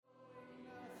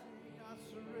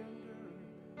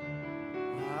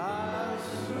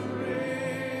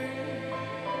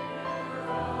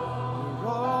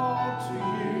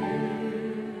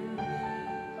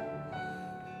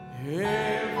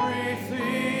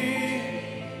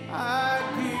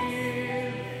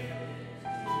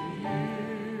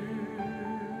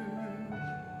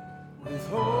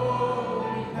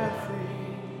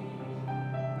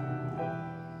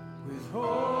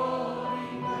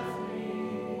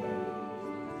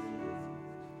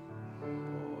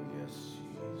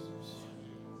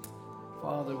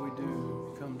Father, we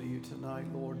do come to you tonight,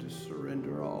 Lord, to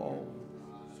surrender all.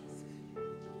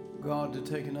 God, to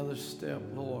take another step,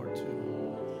 Lord,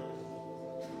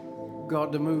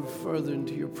 God, to move further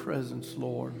into your presence,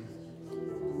 Lord.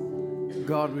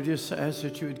 God, we just ask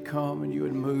that you would come and you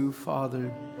would move,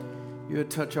 Father. You would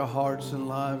touch our hearts and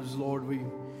lives, Lord. We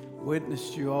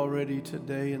witnessed you already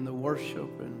today in the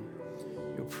worship and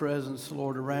your presence,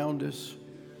 Lord, around us.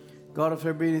 God, if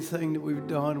there be anything that we've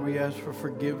done, we ask for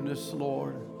forgiveness,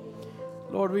 Lord.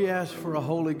 Lord, we ask for a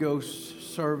Holy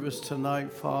Ghost service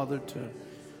tonight, Father, to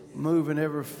move in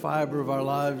every fiber of our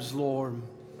lives, Lord.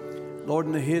 Lord,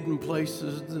 in the hidden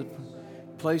places, the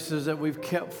places that we've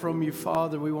kept from you,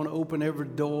 Father, we want to open every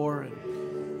door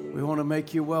and we want to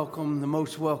make you welcome, the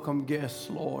most welcome guests,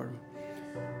 Lord.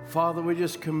 Father, we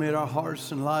just commit our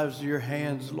hearts and lives to your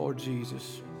hands, Lord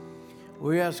Jesus.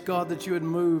 We ask, God, that you would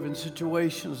move in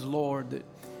situations, Lord, that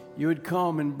you would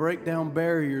come and break down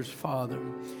barriers, Father,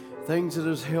 things that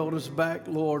has held us back,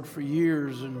 Lord, for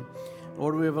years. And,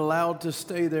 Lord, we have allowed to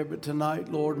stay there, but tonight,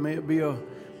 Lord, may it be a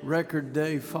record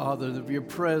day, Father, of your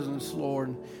presence,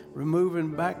 Lord,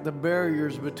 removing back the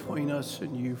barriers between us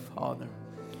and you, Father.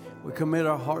 We commit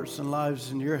our hearts and lives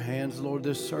in your hands, Lord,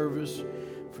 this service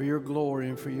for your glory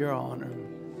and for your honor.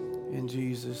 In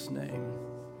Jesus' name.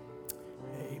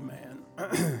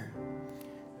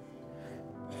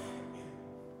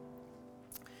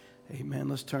 Amen.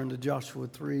 Let's turn to Joshua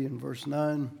 3 and verse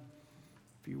 9,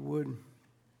 if you would.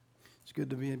 It's good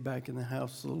to be back in the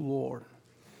house of the Lord.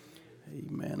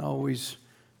 Amen. I was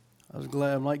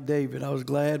glad, I'm like David, I was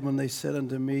glad when they said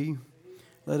unto me,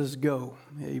 let us go,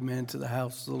 amen, to the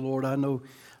house of the Lord. I know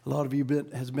a lot of you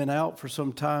has been out for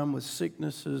some time with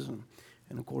sicknesses and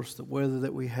of course the weather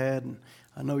that we had, and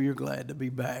I know you're glad to be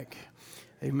back.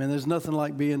 Amen. There's nothing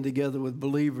like being together with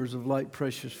believers of like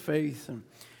precious faith, and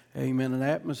amen, an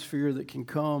atmosphere that can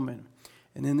come,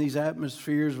 and in these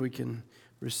atmospheres we can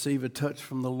receive a touch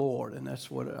from the Lord, and that's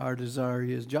what our desire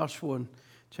is. Joshua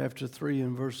chapter 3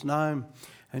 and verse 9,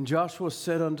 and Joshua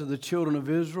said unto the children of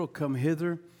Israel, come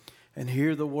hither and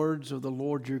hear the words of the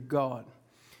Lord your God.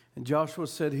 And Joshua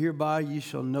said, hereby ye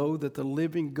shall know that the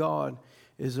living God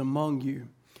is among you,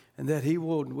 and that he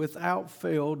will without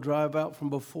fail drive out from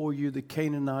before you the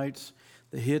Canaanites,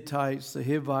 the Hittites, the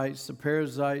Hivites, the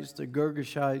Perizzites, the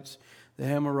Girgashites, the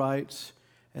Amorites,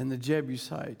 and the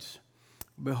Jebusites.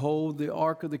 Behold, the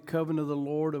ark of the covenant of the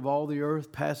Lord of all the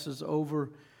earth passes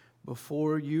over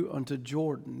before you unto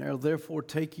Jordan. Now therefore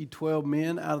take ye 12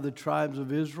 men out of the tribes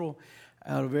of Israel,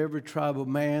 out of every tribe of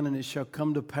man, and it shall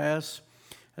come to pass,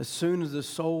 as soon as the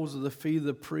soles of the feet of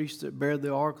the priests that bear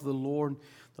the ark of the Lord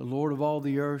of all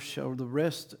the earth, shall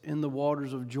rest in the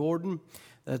waters of Jordan,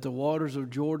 that the waters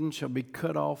of Jordan shall be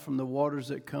cut off from the waters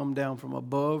that come down from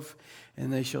above,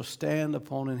 and they shall stand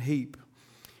upon an heap.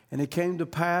 And it came to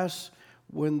pass,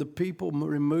 when the people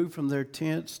removed from their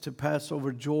tents to pass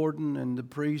over Jordan, and the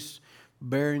priests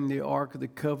bearing the ark of the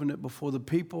covenant before the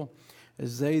people,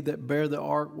 as they that bear the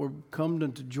ark were come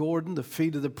unto Jordan, the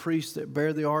feet of the priests that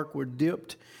bear the ark were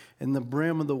dipped in the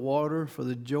brim of the water, for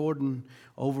the Jordan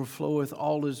overfloweth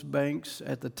all his banks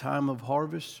at the time of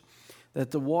harvest, that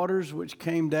the waters which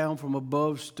came down from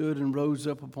above stood and rose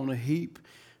up upon a heap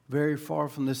very far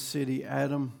from the city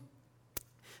Adam,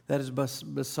 that is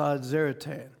beside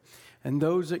Zaratan. And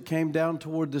those that came down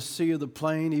toward the sea of the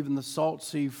plain, even the salt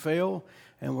sea, fell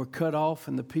and were cut off,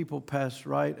 and the people passed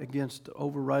right against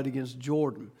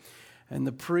Jordan. And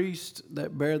the priests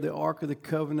that bear the ark of the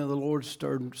covenant of the Lord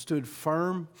stood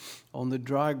firm on the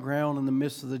dry ground in the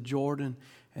midst of the Jordan,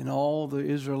 and all the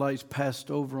Israelites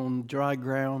passed over on dry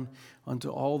ground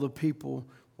until all the people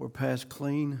were passed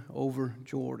clean over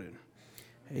Jordan.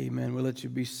 Amen. We'll let you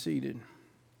be seated.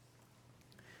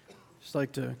 Just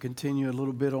like to continue a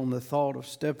little bit on the thought of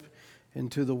step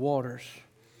into the waters.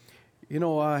 You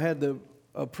know, I had the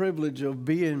privilege of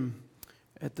being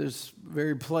at this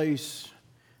very place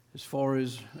as far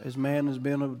as man has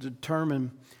been able to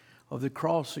determine of the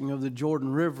crossing of the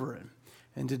Jordan River.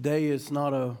 And today it's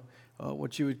not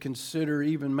what you would consider,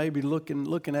 even maybe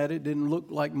looking at it, didn't look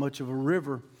like much of a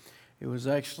river. It was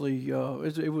actually,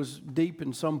 it was deep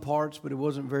in some parts, but it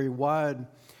wasn't very wide.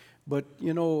 But,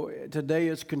 you know, today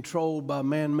it's controlled by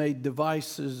man-made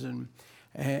devices and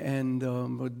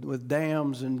with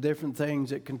dams and different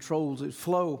things that controls its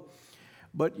flow.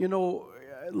 But, you know,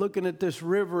 looking at this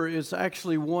river, it's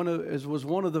actually was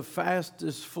one of the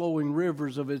fastest flowing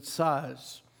rivers of its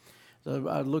size. So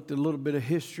I looked at a little bit of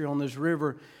history on this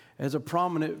river. It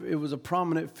was a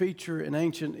prominent feature in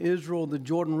ancient Israel. The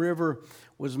Jordan River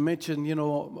was mentioned, you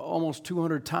know, almost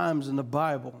 200 times in the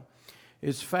Bible.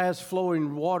 its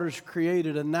fast-flowing waters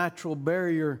created a natural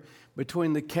barrier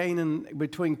between Canaan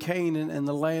and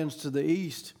the lands to the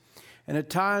east. And at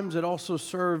times it also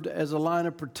served as a line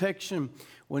of protection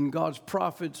when God's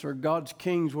prophets or God's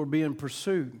kings were being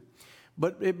pursued.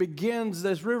 But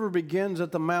this river begins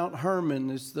at the Mount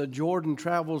Hermon. The Jordan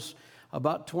travels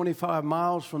about 25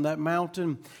 miles from that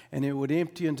mountain, and it would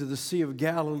empty into the Sea of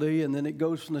Galilee, and then it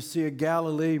goes from the Sea of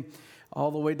Galilee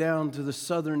all the way down to the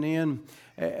southern end,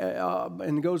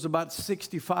 and goes about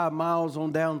 65 miles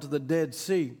on down to the Dead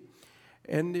Sea.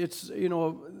 And it's,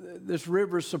 this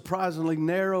river is surprisingly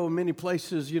narrow in many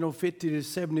places, 50 to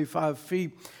 75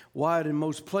 feet wide in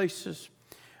most places.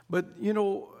 But,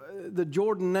 the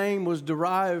Jordan name was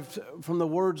derived from the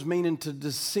words meaning to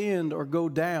descend or go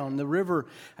down. The river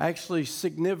actually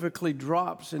significantly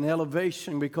drops in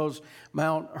elevation because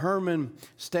Mount Hermon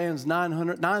stands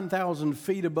 9,000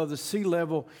 feet above the sea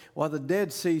level, while the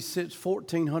Dead Sea sits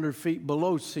 1,400 feet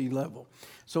below sea level.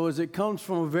 So as it comes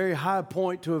from a very high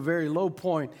point to a very low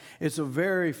point, it's a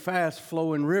very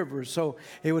fast-flowing river. So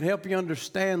it would help you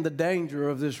understand the danger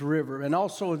of this river. And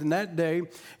also in that day,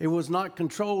 it was not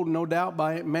controlled, no doubt,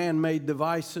 by man-made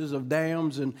devices of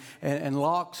dams and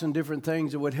locks and different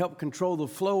things that would help control the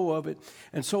flow of it.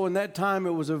 And so in that time,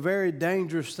 it was a very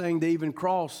dangerous thing to even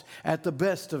cross at the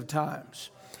best of times.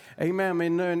 Amen.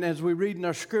 And as we read in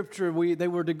our scripture, they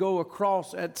were to go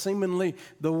across at seemingly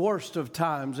the worst of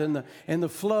times. And the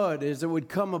flood, as it would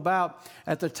come about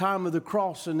at the time of the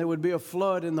cross, and there would be a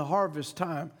flood in the harvest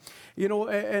time.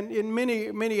 And in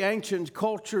many ancient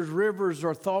cultures, rivers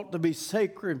are thought to be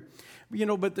sacred.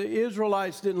 But the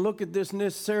Israelites didn't look at this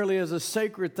necessarily as a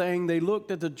sacred thing. They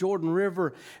looked at the Jordan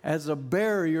River as a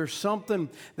barrier, something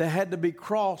that had to be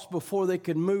crossed before they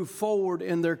could move forward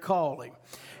in their calling.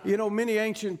 Many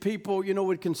ancient people,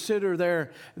 would consider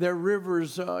their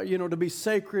rivers, to be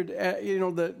sacred.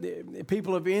 The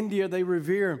people of India, they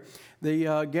revere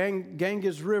the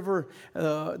Ganges River.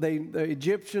 The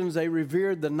Egyptians, they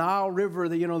revered the Nile River.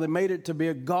 They made it to be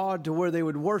a god to where they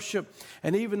would worship.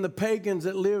 And even the pagans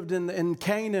that lived in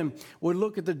Canaan would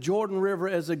look at the Jordan River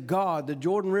as a god. The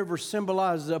Jordan River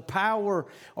symbolizes a power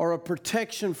or a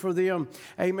protection for them,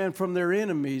 amen, from their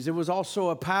enemies. It was also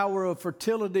a power of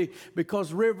fertility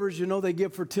because rivers, they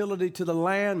give fertility to the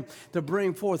land to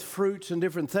bring forth fruits and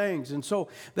different things. And so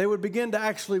they would begin to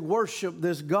actually worship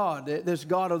this God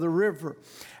of the river.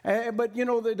 But,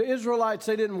 the Israelites,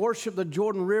 they didn't worship the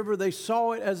Jordan River. They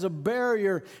saw it as a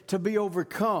barrier to be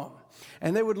overcome.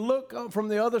 And they would look from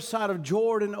the other side of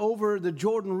Jordan over the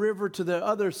Jordan River to the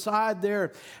other side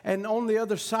there. And on the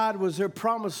other side was their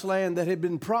promised land that had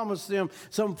been promised them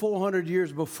some 400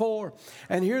 years before.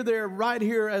 And here they're right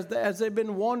here as they've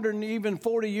been wandering even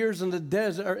 40 years in the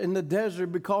desert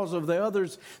because of the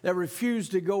others that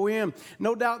refused to go in.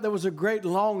 No doubt there was a great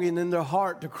longing in their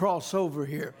heart to cross over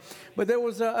here. But there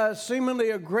was seemingly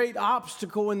a great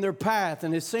obstacle in their path,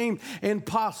 and it seemed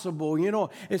impossible.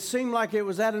 It seemed like it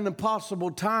was at an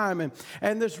impossible time,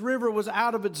 and this river was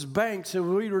out of its banks,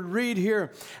 and we would read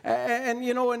here, and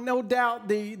no doubt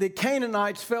the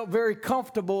Canaanites felt very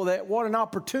comfortable that what an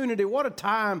opportunity, what a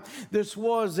time this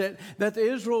was that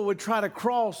Israel would try to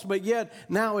cross, but yet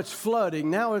now it's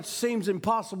flooding. Now it seems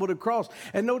impossible to cross,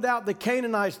 and no doubt the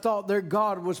Canaanites thought their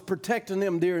God was protecting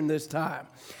them during this time.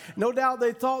 No doubt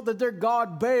they thought that their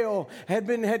god Baal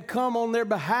had come on their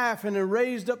behalf and had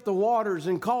raised up the waters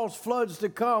and caused floods to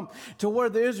come to where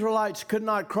the Israelites could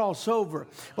not cross over.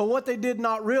 But what they did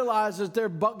not realize is their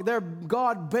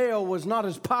god Baal was not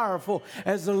as powerful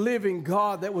as the living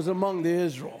God that was among the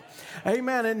Israel.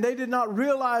 Amen. And they did not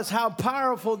realize how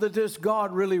powerful that this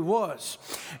God really was.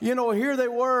 Here they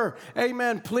were,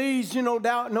 amen, pleased, no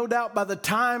doubt by the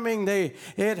timing. They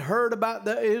had heard about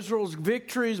Israel's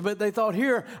victories, but they thought,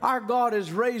 here, our God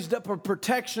has raised up a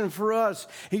protection for us.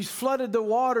 He's flooded the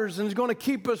waters and is going to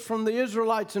keep us from the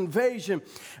Israelites' invasion.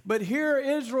 But here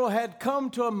Israel had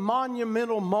come to a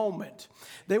monumental moment.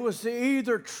 They was to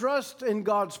either trust in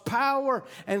God's power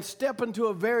and step into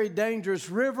a very dangerous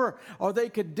river, or they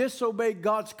could disobey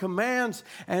God's commands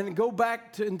and go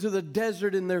back into the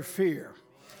desert in their fear.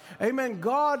 Amen.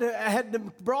 God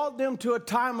had brought them to a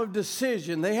time of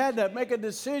decision. They had to make a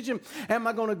decision. Am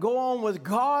I going to go on with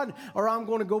God, or I'm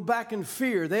going to go back in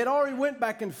fear? They had already went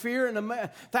back in fear, and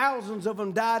thousands of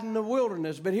them died in the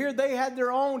wilderness. But here they had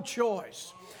their own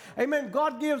choice. Amen.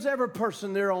 God gives every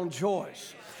person their own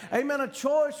choice. Amen. A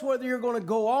choice whether you're going to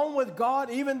go on with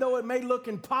God, even though it may look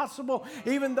impossible,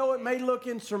 even though it may look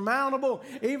insurmountable,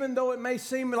 even though it may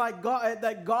seem like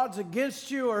that God's against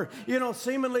you, or,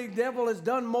 seemingly the devil has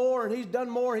done more and he's done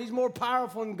more. He's more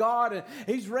powerful than God, and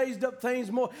he's raised up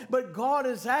things more. But God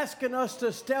is asking us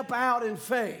to step out in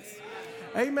faith.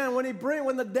 Amen.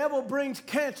 When the devil brings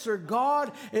cancer,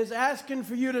 God is asking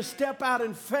for you to step out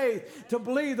in faith to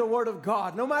believe the word of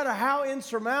God. No matter how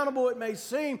insurmountable it may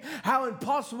seem, how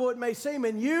impossible it may seem,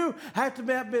 and you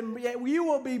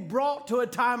will be brought to a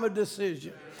time of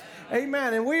decision.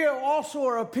 Amen. And we also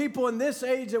are a people in this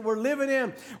age that we're living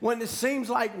in when it seems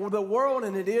like the world,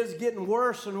 and it is getting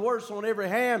worse and worse on every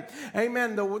hand.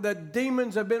 Amen. The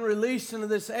demons have been released into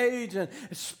this age, and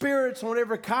spirits on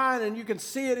every kind, and you can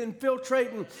see it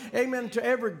infiltrating, amen, to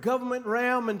every government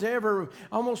realm and to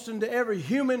almost into every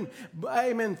human,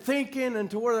 amen, thinking,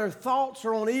 and to where their thoughts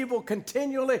are on evil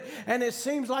continually. And it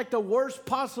seems like the worst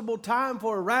possible time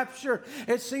for a rapture.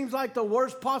 It seems like the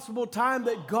worst possible time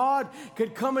that God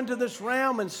could come into this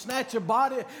realm and snatch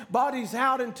bodies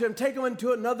out and take them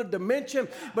into another dimension.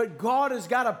 But God has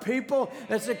got a people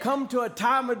that's come to a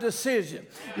time of decision.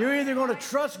 You're either going to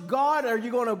trust God or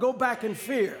you're going to go back in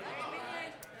fear.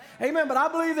 Amen. But I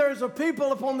believe there's a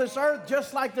people upon this earth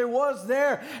just like there was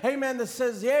there. Amen. That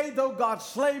says, yea, though God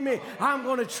slay me, I'm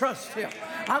going to trust him.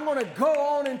 I'm going to go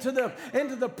on into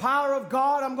the power of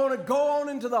God. I'm going to go on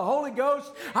into the Holy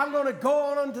Ghost. I'm going to go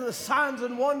on into the signs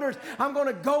and wonders. I'm going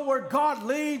to go where God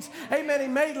leads. Amen. He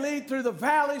may lead through the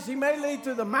valleys. He may lead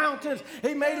through the mountains.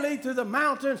 He may lead through the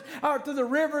mountains or through the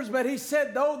rivers. But he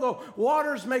said, though the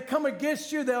waters may come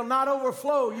against you, they'll not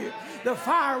overflow you. The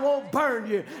fire won't burn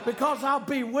you because I'll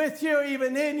be with you,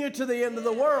 even in you, to the end of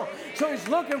the world. So he's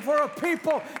looking for a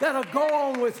people that'll go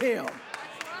on with him.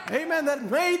 Amen. That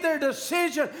made their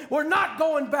decision. We're not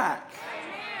going back.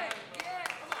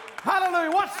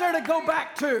 Hallelujah. What's there to go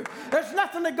back to? There's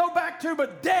nothing to go back to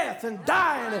but death and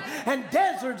dying and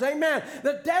deserts. Amen.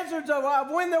 The deserts of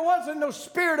when there wasn't no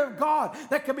Spirit of God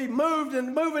that could be moved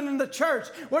and moving in the church.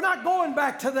 We're not going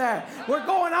back to that. We're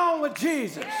going on with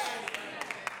Jesus.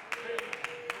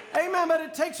 Amen. But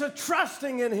it takes a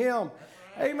trusting in him.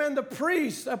 Amen. A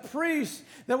priest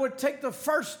that would take the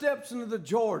first steps into the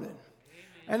Jordan.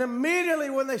 And immediately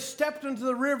when they stepped into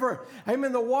the river,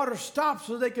 amen, the water stopped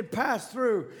so they could pass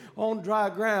through on dry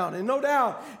ground. And no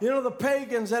doubt, the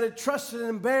pagans that had trusted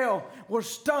in Baal were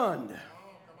stunned.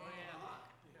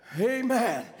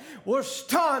 Amen. We're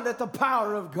stunned at the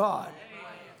power of God.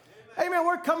 Amen.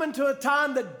 We're coming to a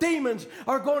time that demons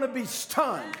are going to be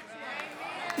stunned.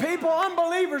 People,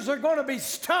 unbelievers, are going to be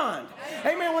stunned.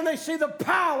 Amen. When they see the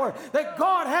power that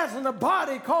God has in the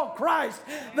body called Christ,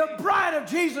 the bride of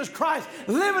Jesus Christ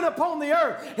living upon the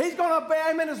earth. He's going to be,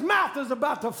 amen, his mouth is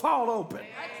about to fall open.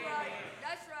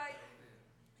 That's right.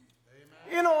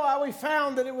 We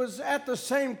found that it was at this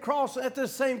same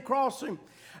crossing,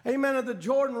 amen, of the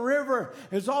Jordan River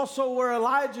is also where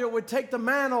Elijah would take the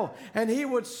mantle and he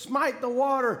would smite the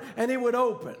water and it would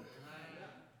open.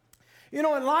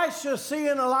 Elisha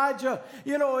seeing Elijah,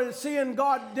 and seeing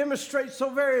God demonstrate so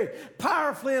very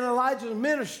powerfully in Elijah's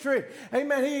ministry.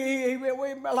 Amen.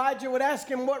 Elijah would ask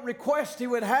him what request he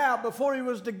would have before he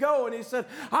was to go. And he said,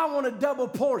 I want a double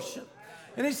portion.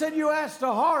 And he said, you asked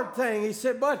a hard thing. He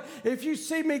said, but if you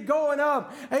see me going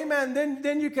up, amen,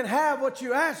 then you can have what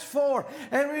you asked for.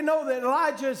 And we know that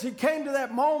Elijah, as he came to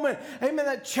that moment, amen,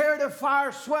 that chariot of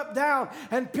fire swept down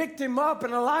and picked him up.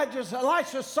 And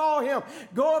Elisha saw him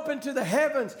go up into the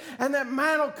heavens and that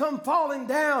mantle come falling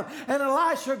down. And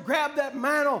Elisha grabbed that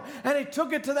mantle and he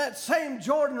took it to that same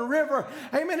Jordan River.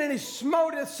 Amen. And he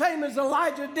smote it, same as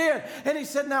Elijah did. And he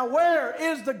said, now where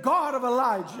is the God of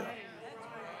Elijah?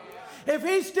 If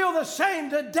he's still the same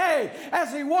today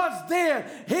as he was then,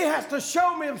 he has to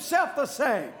show me himself the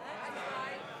same.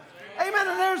 Amen.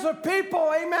 And there's a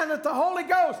people, amen, that the Holy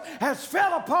Ghost has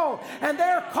fell upon, and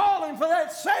they're calling for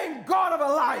that same God of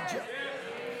Elijah.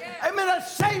 Amen. That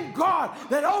same God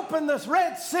that opened this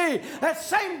Red Sea, that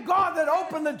same God that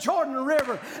opened the Jordan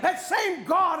River, that same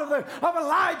God of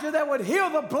Elijah that would heal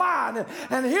the blind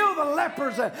and heal the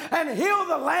lepers and heal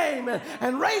the lame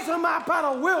and raise them up out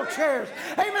of wheelchairs.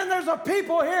 Amen. There's a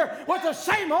people here with the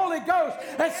same Holy Ghost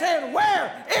that said,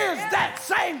 where is that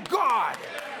same God?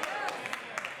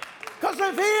 Because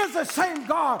if he is the same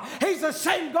God, he's the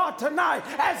same God tonight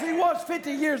as he was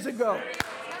 50 years ago.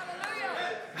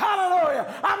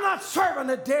 Hallelujah. I'm not serving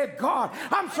a dead God.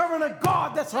 I'm serving a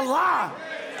God that's alive.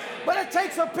 But it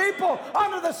takes a people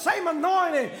under the same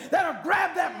anointing that'll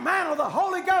grab that mantle of the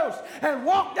Holy Ghost and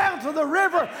walk down to the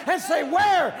river and say,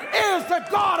 where is the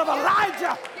God of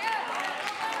Elijah?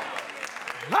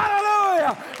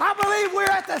 Hallelujah. I believe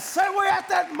we're at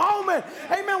that moment,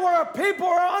 amen, where people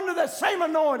are under the same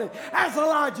anointing as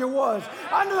Elijah was,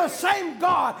 under the same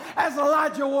God as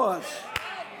Elijah was.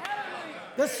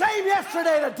 The same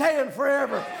yesterday, today, and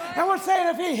forever. And we're saying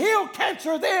if he healed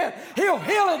cancer then, he'll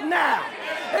heal it now.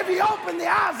 If he opened the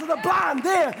eyes of the blind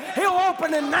then, he'll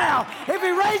open it now. If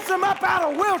he raised them up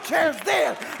out of wheelchairs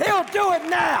then, he'll do it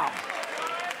now.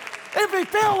 If he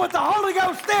filled with the Holy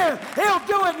Ghost then, he'll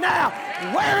do it now.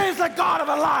 Where is the God of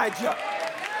Elijah?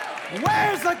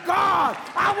 Where's the God?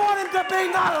 I want him to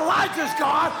be not Elijah's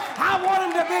God. I want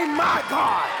him to be my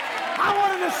God. I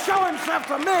want him to show himself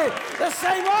to me the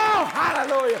same, oh,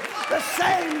 hallelujah, the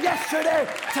same yesterday,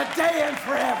 today, and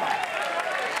forever.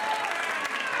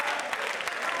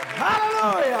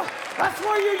 Hallelujah. That's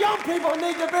where you young people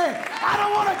need to be. I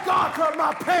don't want a God from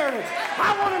my parents.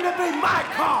 I want him to be my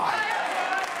God.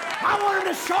 I want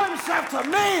him to show himself to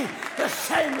me the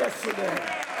same yesterday.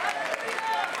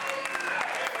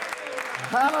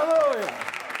 Hallelujah.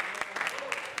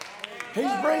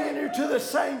 He's bringing you to the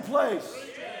same place.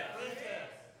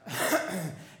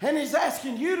 And he's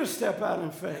asking you to step out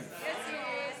in faith.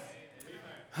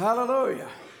 Hallelujah.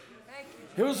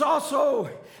 It was also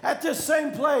at this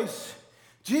same place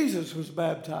Jesus was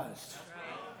baptized.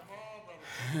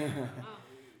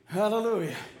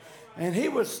 Hallelujah. And he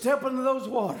would step into those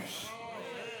waters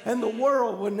and the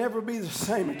world would never be the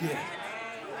same again.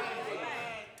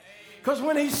 Because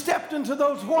when he stepped into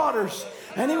those waters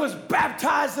and he was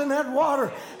baptized in that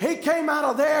water, he came out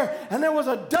of there and there was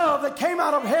a dove that came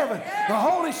out of heaven. The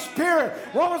Holy Spirit.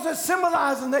 What was it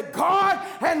symbolizing? That God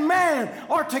and man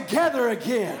are together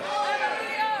again.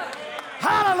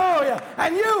 Hallelujah.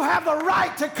 And you have the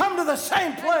right to come to the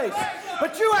same place.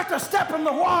 But you have to step in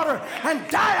the water and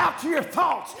die out to your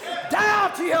thoughts. Die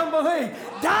out to your unbelief.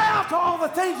 Die out to all the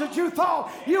things that you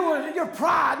thought you were, your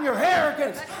pride and your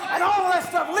arrogance and all of that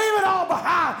stuff. Leave it all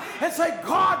behind and say,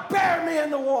 God, bear me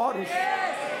in the waters.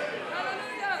 Yes.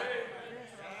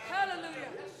 Hallelujah.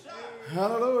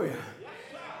 Hallelujah. Hallelujah.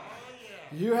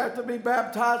 You have to be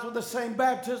baptized with the same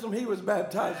baptism he was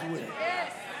baptized with.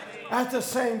 Yes. At the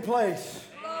same place.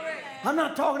 I'm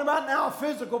not talking about now a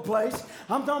physical place.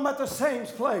 I'm talking about the same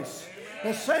place.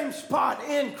 The same spot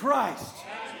in Christ.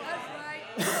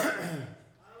 That's right.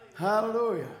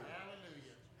 Hallelujah.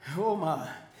 Oh my.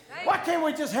 Why can't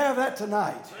we just have that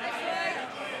tonight? That's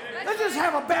right. Let's just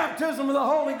have a baptism of the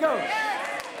Holy Ghost.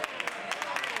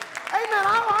 Amen.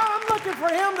 I'm looking for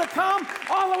him to come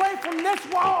all the way from this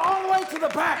wall all the way to the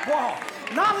back wall.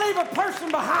 Not leave a person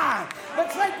behind.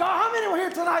 But say, God, how many were here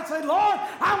tonight say, Lord,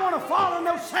 I want to fall in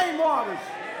those same waters.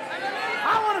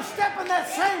 I want to step in that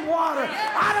same water.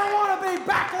 I don't want to be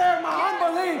back there in my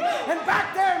unbelief and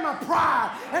back there in my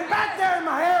pride and back there in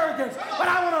my arrogance, but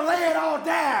I want to lay it all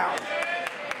down.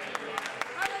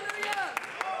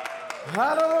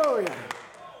 Hallelujah.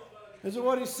 This is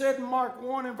what he said in Mark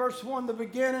 1 and verse 1, the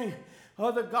beginning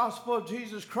of the gospel of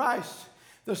Jesus Christ,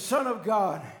 the Son of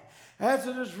God. As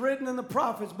it is written in the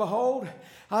prophets, behold,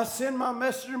 I send my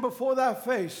messenger before thy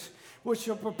face, which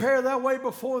shall prepare thy way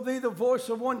before thee, the voice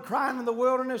of one crying in the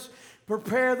wilderness,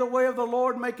 prepare the way of the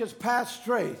Lord, make his path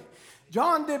straight.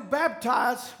 John did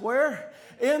baptize where?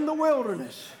 In the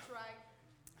wilderness.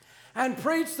 And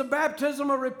preached the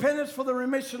baptism of repentance for the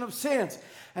remission of sins.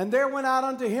 And there went out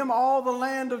unto him all the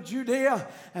land of Judea,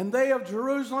 and they of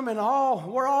Jerusalem, and all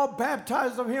were all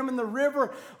baptized of him in the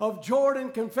river of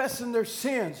Jordan, confessing their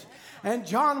sins. And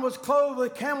John was clothed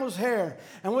with camel's hair,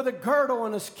 and with a girdle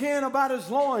and a skin about his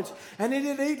loins. And he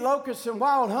did eat locusts and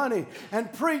wild honey,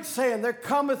 and preached, saying, there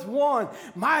cometh one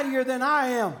mightier than I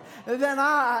am, than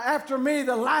I after me,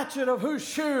 the latchet of whose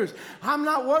shoes I'm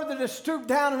not worthy to stoop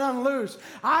down and unloose.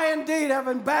 I indeed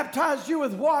have baptized you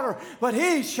with water, but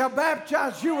he shall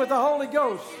baptize you with the Holy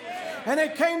Ghost. And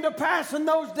it came to pass in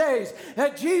those days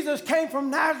that Jesus came from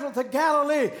Nazareth to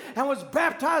Galilee and was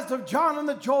baptized of John in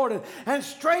the Jordan. And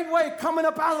straightway coming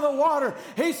up out of the water,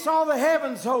 he saw the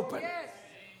heavens open.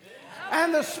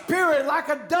 And the Spirit like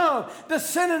a dove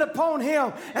descended upon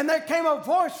him. And there came a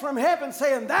voice from heaven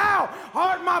saying, thou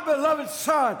art my beloved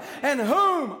Son, in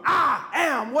whom I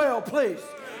am well pleased.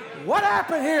 What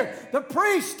happened here? The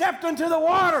priest stepped into the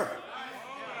water.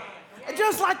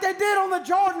 Just like they did on the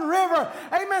Jordan River,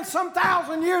 amen, some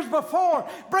 1,000 years before,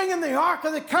 bringing the Ark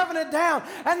of the Covenant down,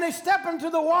 and they step into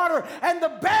the water, and the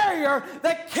barrier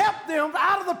that kept them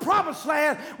out of the Promised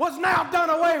Land was now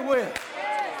done away with.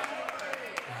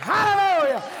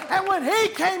 Hallelujah. And when he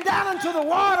came down into the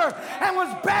water and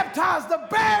was baptized, the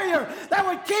barrier that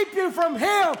would keep you from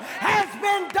him has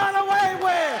been done away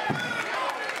with.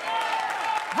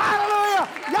 Hallelujah.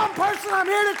 Young person, I'm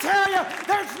here to tell you,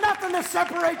 there's nothing to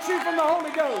separate you from the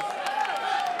Holy Ghost.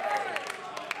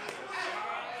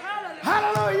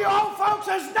 Hallelujah. You old folks,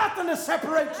 there's nothing to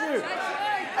separate you.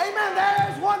 Amen.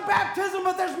 There is one baptism,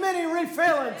 but there's many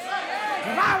refillings.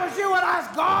 If I was you, I'd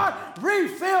ask God,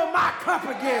 refill my cup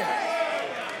again.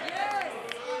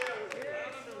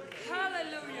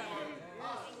 Hallelujah.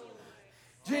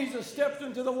 Jesus stepped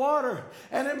into the water,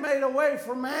 and it made a way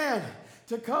for man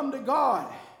to come to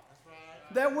God.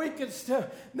 That we could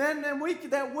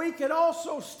that we could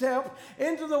also step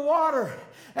into the water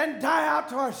and die out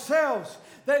to ourselves.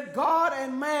 That God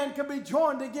and man could be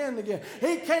joined again.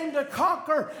 He came to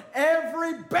conquer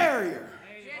every barrier.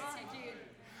 Yes, he did.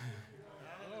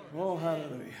 Oh, hallelujah.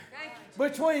 Thank you.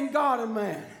 Between God and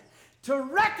man. To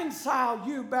reconcile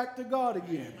you back to God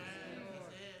again.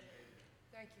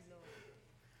 Thank you, Lord.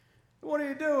 What do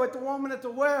you do with the woman at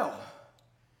the well?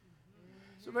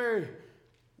 It's a very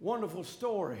wonderful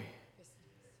story.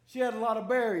 She had a lot of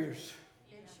barriers.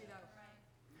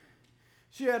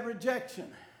 She had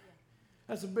rejection.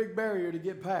 That's a big barrier to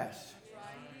get past.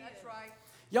 That's right.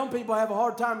 Young people have a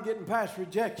hard time getting past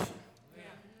rejection.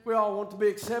 We all want to be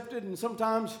accepted, and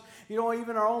sometimes,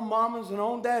 even our own mamas and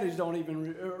own daddies don't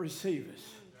even receive us.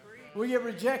 We get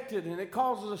rejected, and it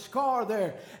causes a scar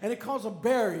there, and it causes a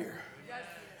barrier.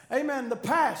 Amen. The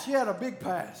past, she had a big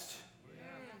past.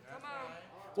 Come on.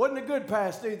 Wasn't a good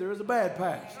past either. It was a bad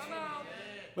past. Come on.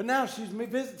 But now she's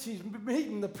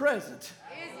meeting the present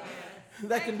Is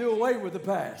that can do away with the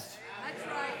past. That's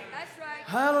right. That's right.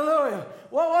 Hallelujah.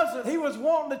 What was it? He was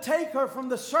wanting to take her from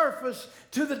the surface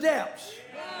to the depths.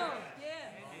 Glory.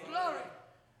 Yeah. Glory.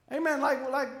 Amen.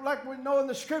 Like we know in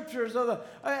the scriptures of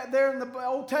there in the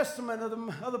Old Testament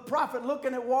of the prophet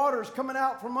looking at waters coming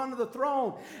out from under the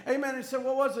throne. Amen. He said,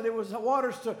 what was it? It was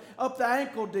waters to up the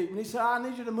ankle deep. And he said, I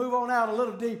need you to move on out a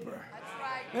little deeper. That's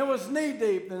right. And it was knee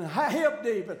deep and hip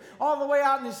deep and all the way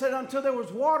out. And he said, until there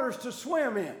was waters to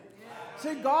swim in.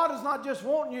 See, God is not just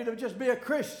wanting you to just be a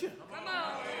Christian. Come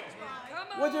on. Come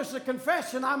on. With just a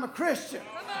confession, I'm a Christian.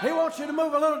 He wants you to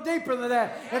move a little deeper than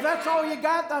that. If that's all you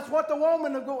got, that's what the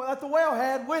woman at the well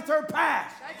had with her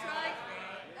past. That's right.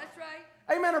 That's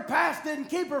right. Amen. Her past didn't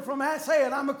keep her from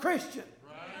saying, I'm a Christian.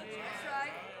 That's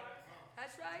right.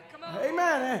 That's right. Come on.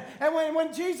 Amen. And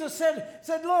when Jesus said,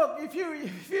 look, if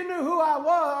you knew who I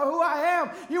was or who I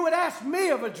am, you would ask me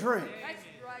of a drink. That's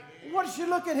right. What did she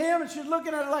look at him? And she's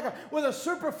looking at it with a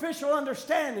superficial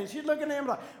understanding. She's looking at him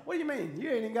like, what do you mean? You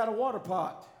ain't even got a water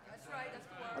pot. That's right. That's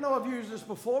the word. I know I've used this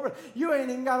before, but you ain't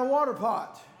even got a water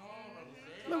pot.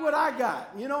 Look what I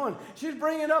got, and she's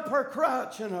bringing up her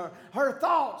crutch and her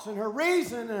thoughts and her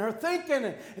reason and her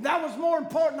thinking. And that was more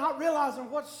important, not realizing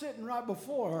what's sitting right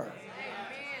before her. Amen.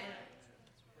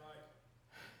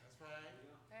 Amen.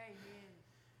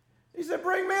 He said,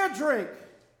 bring me a drink.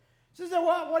 She said,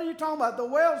 what are you talking about? The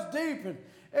well's deep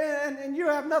and you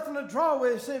have nothing to draw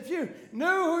with. He said, if you knew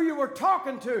who you were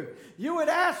talking to, you would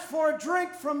ask for a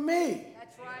drink from me.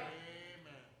 That's right.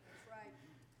 That's right.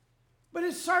 But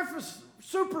it's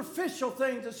superficial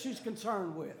things that she's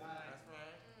concerned with.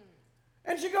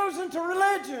 And she goes into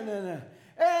religion,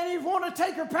 and you want to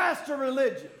take her past to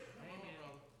religion.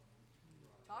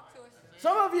 Talk to us.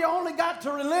 Some of you only got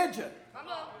to religion. Come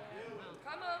on.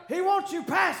 Come on. He wants you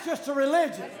past just to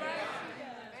religion. That's right.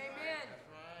 Amen.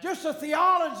 Just a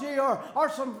theology or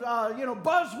some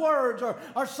buzzwords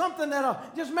or something that'll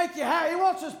just make you happy. He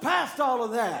wants us past all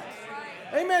of that. That's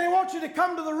right. Amen. He wants you to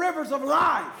come to the rivers of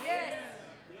life. Yes.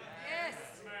 Yes.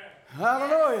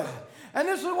 Hallelujah. And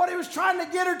this is what he was trying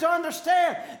to get her to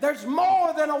understand. There's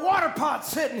more than a water pot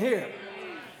sitting here.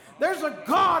 There's a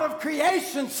God of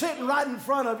creation sitting right in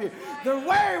front of you. The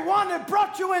very one that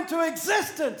brought you into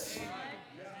existence.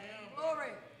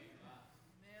 Glory.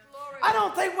 Glory. I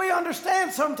don't think we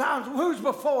understand sometimes who's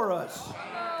before us.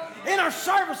 In our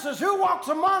services, who walks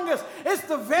among us? It's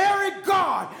the very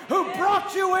God who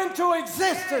brought you into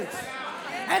existence.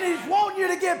 And he's wanting you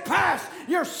to get past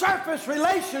your surface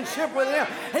relationship with him.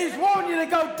 He's wanting you to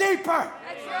go deeper.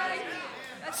 That's right.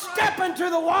 Step into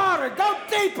the water. Go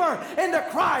deeper into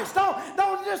Christ.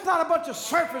 Don't just not a bunch of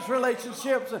surface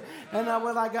relationships. And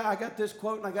I got this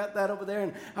quote and I got that over there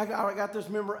and I got this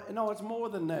memory. No, it's more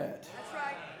than that. That's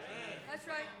right. That's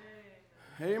right.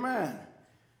 Amen.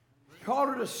 He called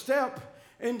her to step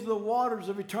into the waters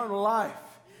of eternal life.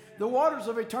 The waters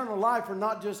of eternal life are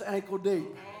not just ankle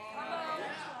deep.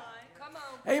 Come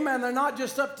on. Amen. They're not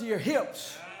just up to your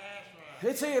hips.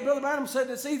 Brother Branham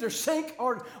said it's either sink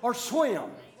or swim. Come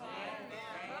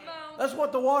on. That's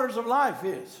what the waters of life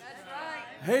is.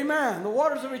 That's right. Amen. The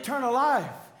waters of eternal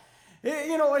life.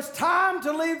 It's time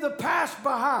to leave the past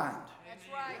behind. That's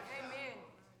right. Amen.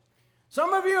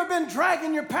 Some of you have been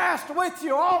dragging your past with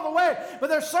you all the way, but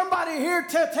there's somebody here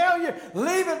to tell you,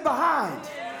 leave it behind.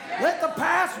 Let the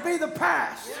past be the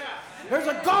past. There's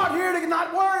a God here to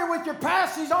not worry with your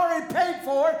past. He's already paid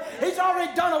for it. He's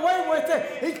already done away with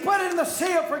it. He's put it in the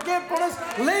sea of forgetfulness.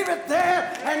 Leave it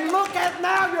there and look at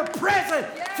now your present,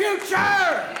 future.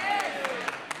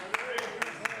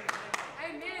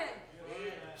 Amen.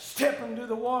 into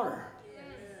the water.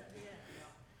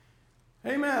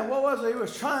 Amen. What was it? He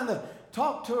was trying to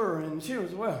talk to her, and she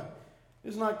was, well,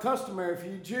 it's not customary for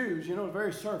you Jews,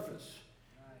 very surface.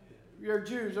 You're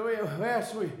Jews. We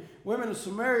asked women of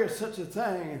Samaria such a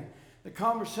thing, and the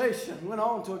conversation went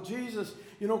on until Jesus,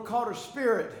 caught her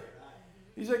spirit.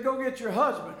 He said, go get your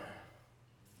husband.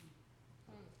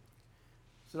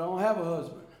 She said, I don't have a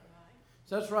husband.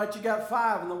 So that's right, you got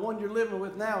 5, and the one you're living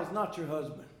with now is not your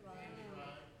husband.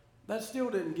 That still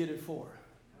didn't get it for her.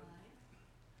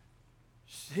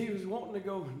 He was wanting to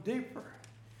go deeper.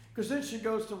 Because then she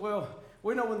goes to, well,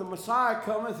 we know when the Messiah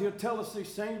cometh, he'll tell us these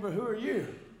things, but who are you?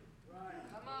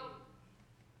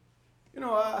 Come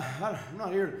on. I'm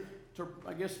not here to,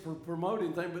 for promote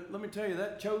anything, but let me tell you,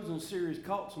 that Chosen series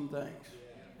caught some things.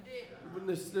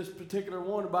 This particular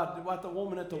one about the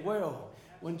woman at the well,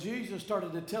 when Jesus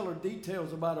started to tell her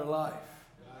details about her life.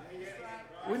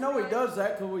 We know he does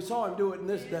that because we saw him do it in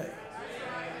this day.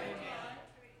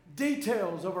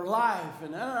 Details of her life,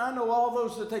 and I know all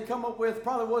those that they come up with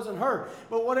probably wasn't her,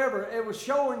 but whatever, it was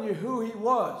showing you who he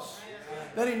was,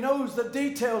 that he knows the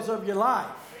details of your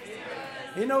life.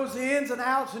 He knows the ins and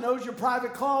outs, he knows your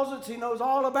private closets, he knows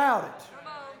all about it.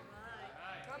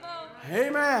 Come on.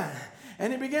 Amen.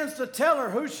 And he begins to tell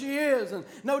her who she is, and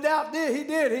no doubt he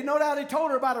did. No doubt he told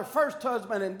her about her first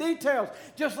husband in details,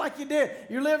 just like you did.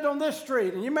 You lived on this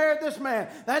street, and you married this man.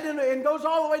 And goes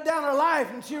all the way down her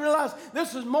life, and she realized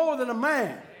this is more than a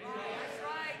man.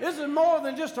 This is more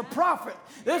than just a prophet.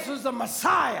 This is the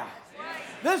Messiah.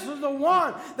 This is the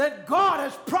one that God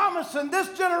has promised in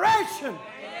this generation.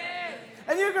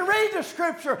 And you can read the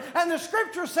scripture, and the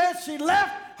scripture says she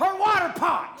left her water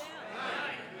pot.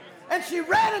 And she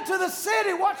ran into the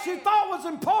city. What she thought was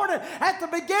important at the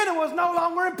beginning was no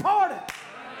longer important.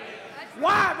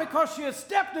 Why? Because she had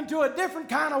stepped into a different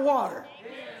kind of water.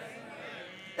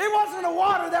 It wasn't a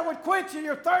water that would quench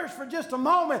your thirst for just a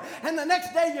moment, and the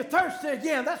next day you're thirsty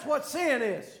again. That's what sin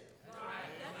is.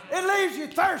 It leaves you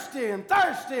thirsty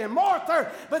and more thirst.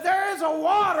 But there is a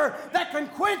water that can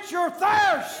quench your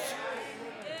thirst.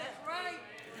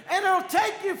 And it'll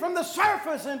take you from the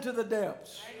surface into the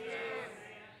depths.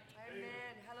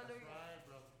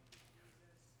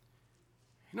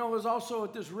 It was also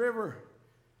at this river,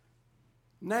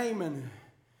 Naaman,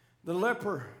 the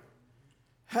leper,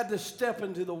 had to step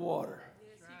into the water.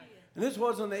 And this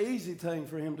wasn't an easy thing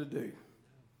for him to do.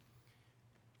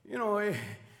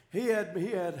 He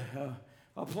had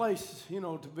a place,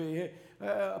 to be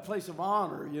a place of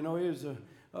honor. He was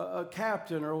a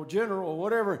captain or a general or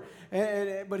whatever.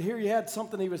 But here he had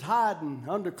something he was hiding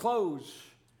under clothes.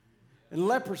 And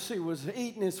leprosy was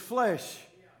eating his flesh.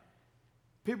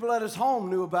 People at his home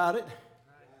knew about it.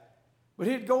 But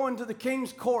he'd go into the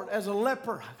king's court as a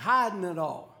leper, hiding it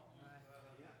all.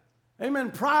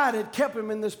 Amen. Pride had kept him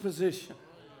in this position.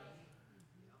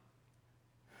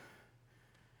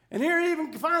 And here he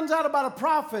even finds out about a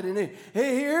prophet. And he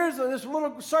hears this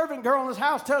little servant girl in his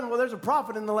house telling him, well, there's a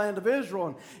prophet in the land of Israel.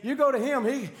 And you go to him,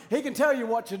 he can tell you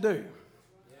what to do.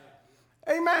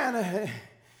 Amen.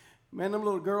 Man, them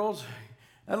little girls...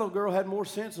 That little girl had more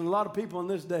sense than a lot of people in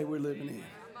this day we're living in.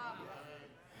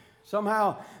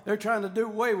 Somehow they're trying to do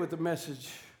away with the message.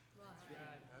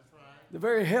 The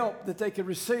very help that they could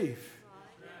receive.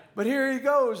 But here he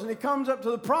goes, and he comes up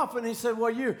to the prophet, and he said,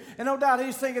 well, and no doubt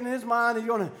he's thinking in his mind, he's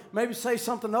going to maybe say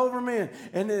something over me,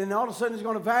 and then all of a sudden he's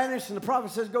going to vanish, and the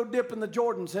prophet says, go dip in the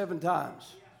Jordan 7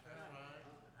 times.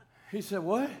 He said,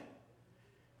 what?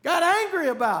 Got angry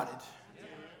about it.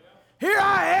 Here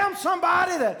I am,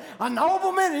 somebody a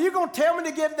nobleman, and you're going to tell me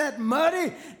to get in that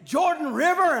muddy Jordan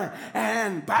River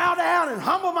and bow down and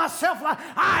humble myself?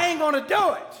 I ain't going to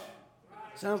do it.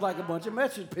 Sounds like a bunch of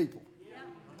message people.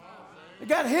 They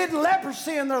got hidden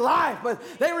leprosy in their life, but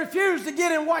they refuse to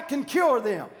get in what can cure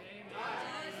them.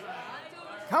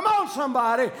 Come on,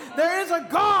 somebody. There is a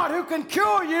God who can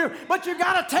cure you, but you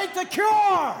got to take the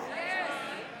cure.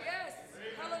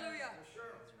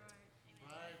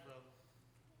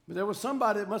 But there was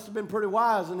somebody that must have been pretty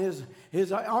wise in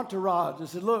his entourage and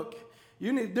said, look,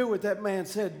 you need to do what that man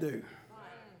said do.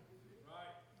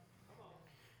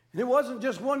 And it wasn't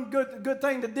just one good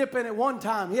thing to dip in at one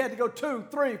time. He had to go 2,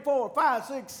 3, 4, 5,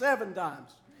 6, 7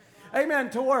 times. Amen.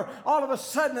 To where all of a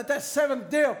sudden at that 7th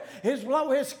dip, his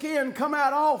skin come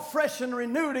out all fresh and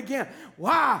renewed again.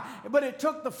 Why? But it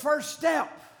took the first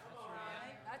step.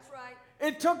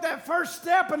 It took that first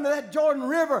step into that Jordan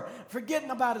River,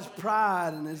 forgetting about his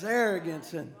pride and his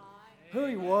arrogance and who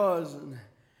he was. And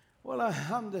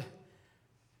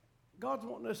God's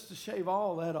wanting us to shave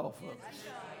all that off of us.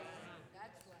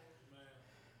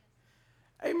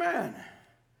 Amen.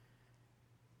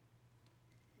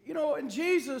 You know, and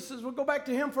Jesus, as we'll go back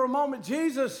to him for a moment,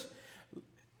 Jesus,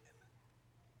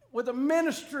 with a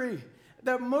ministry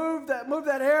that moved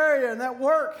that area and that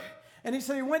work. And he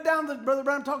said he went down, Brother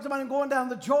Brown talks about him going down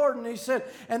the Jordan. He said,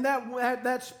 and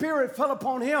that spirit fell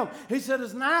upon him. He said,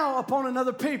 is now upon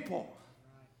another people.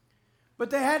 But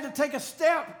they had to take a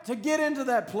step to get into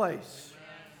that place.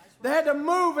 They had to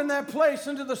move in that place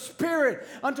into the Spirit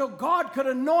until God could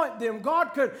anoint them.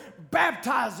 God could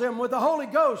baptize them with the Holy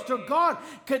Ghost. Till God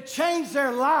could change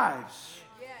their lives.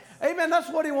 Amen. That's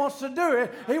what he wants to do.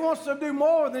 He wants to do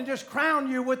more than just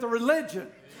crown you with a religion.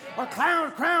 Or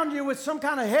crown you with some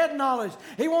kind of head knowledge.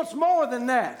 He wants more than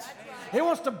that. He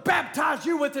wants to baptize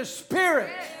you with his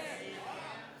Spirit.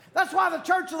 That's why the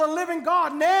Church of the Living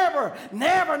God never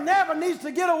needs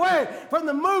to get away from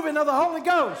the moving of the Holy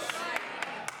Ghost.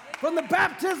 From the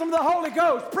baptism of the Holy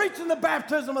Ghost. Preaching the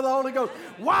baptism of the Holy Ghost.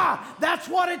 Why? That's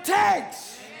what it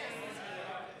takes.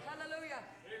 Hallelujah.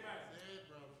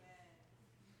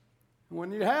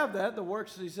 When you have that, the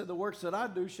works, he said, the works that I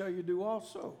do shall you do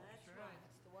also.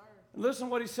 Listen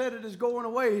what he said, it is going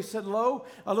away. He said, lo,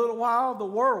 a little while the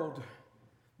world,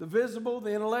 the visible,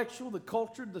 the intellectual, the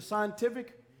cultured, the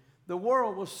scientific, the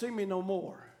world will see me no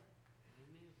more.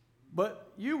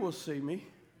 But you will see me.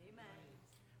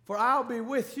 For I'll be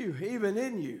with you, even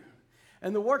in you.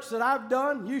 And the works that I've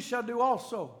done, you shall do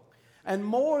also. And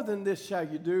more than this shall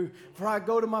you do, for I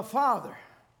go to my Father.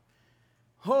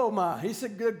 Oh my, he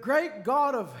said, the great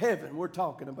God of heaven we're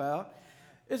talking about.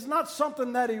 It's not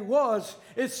something that he was,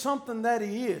 it's something that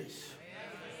he is.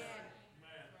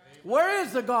 Where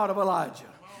is the God of Elijah?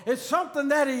 It's something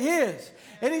that he is.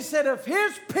 And he said, if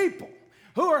his people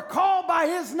who are called by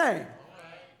his name,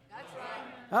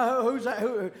 who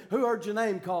heard your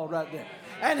name called right there?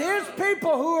 And his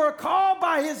people who are called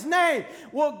by his name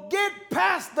will get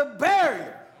past the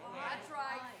barrier.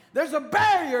 There's a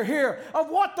barrier here of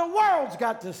what the world's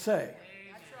got to say.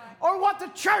 Or what the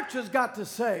church has got to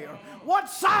say, or what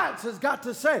science has got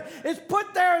to say. It's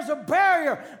put there as a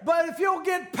barrier. But if you'll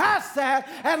get past that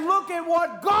and look at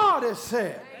what God has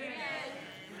said.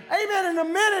 Amen. In a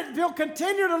minute, if you'll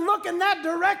continue to look in that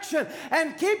direction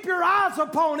and keep your eyes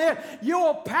upon it,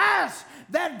 you'll pass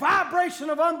that vibration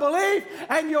of unbelief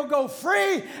and you'll go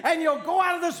free and you'll go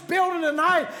out of this building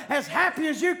tonight as happy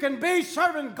as you can be,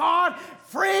 serving God,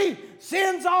 free,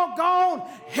 sins all gone,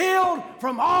 healed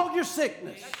from all your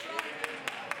sickness.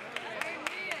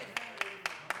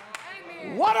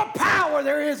 What a power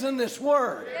there is in this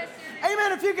word.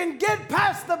 Amen. If you can get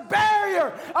past the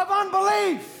barrier of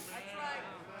unbelief,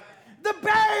 the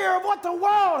barrier of what the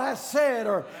world has said,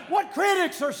 or what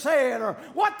critics are saying, or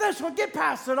what this will, get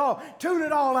past it all, tune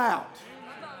it all out.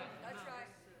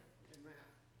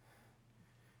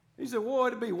 He said, well,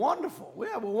 it'd be wonderful. We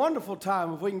have a wonderful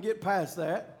time if we can get past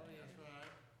that.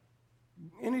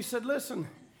 And he said, listen,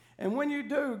 and when you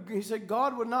do, he said,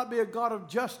 God would not be a God of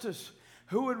justice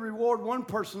who would reward one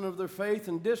person of their faith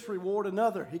and disreward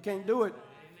another. He can't do it.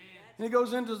 And he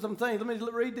goes into some things. Let me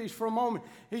read these for a moment.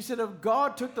 He said, if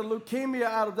God took the leukemia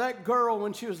out of that girl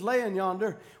when she was laying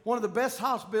yonder, one of the best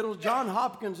hospitals, Johns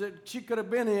Hopkins, that she could have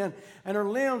been in, and her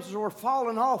limbs were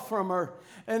falling off from her,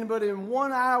 but in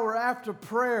 1 hour after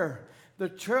prayer, the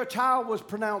child was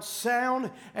pronounced sound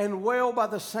and well by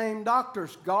the same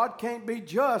doctors. God can't be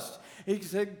just. He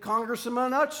said,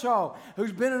 Congressman Upshaw,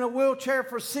 who's been in a wheelchair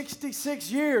for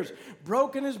 66 years,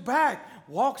 broken his back,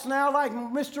 walks now like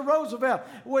Mr. Roosevelt,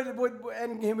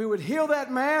 and he would heal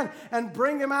that man and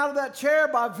bring him out of that chair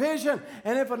by vision.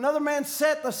 And if another man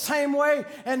sat the same way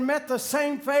and met the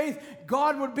same faith,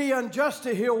 God would be unjust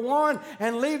to heal one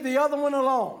and leave the other one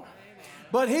alone.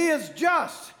 But he is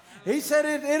just. He said,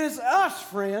 it is us,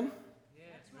 friend.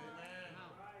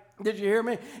 Did you hear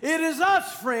me? It is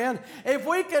us, friend. If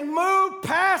we can move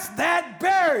past that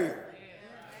barrier,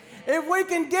 if we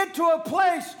can get to a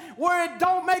place where it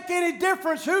don't make any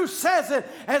difference who says it,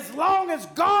 as long as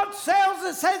God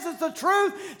says it's the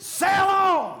truth, sail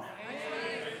on.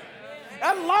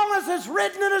 As long as it's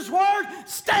written in his word,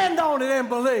 stand on it and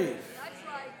believe.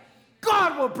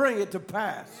 God will bring it to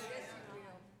pass.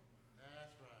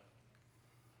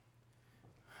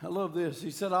 I love this.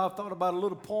 He said, I thought about a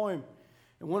little poem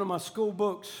in one of my school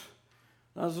books.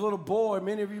 When I was a little boy,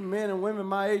 many of you men and women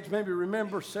my age maybe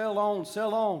remember, sail on,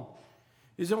 sail on.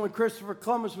 He said when Christopher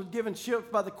Columbus was given ships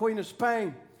by the Queen of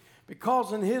Spain,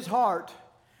 because in his heart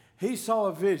he saw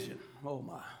a vision, oh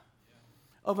my,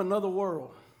 of another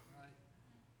world.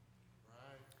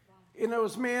 And there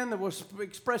was men that was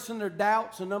expressing their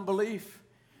doubts and unbelief,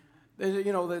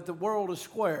 that the world is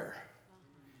square.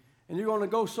 And you're going to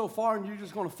go so far and you're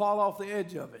just going to fall off the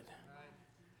edge of it.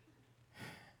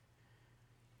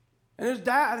 And it was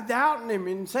doubting him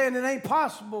and saying it ain't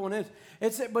possible. And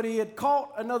but he had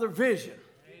caught another vision.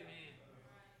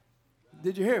 Amen.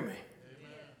 Did you hear me? Amen.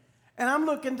 And I'm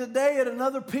looking today at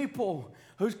another people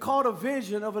who's caught a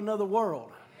vision of another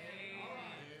world.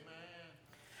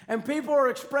 And people are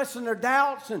expressing their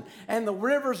doubts, and the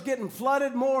river's getting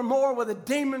flooded more and more with the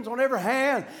demons on every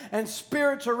hand, and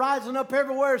spirits are rising up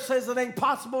everywhere. It says it ain't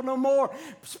possible no more.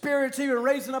 Spirits even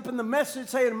raising up in the message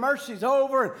saying mercy's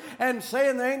over, and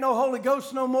saying there ain't no Holy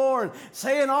Ghost no more, and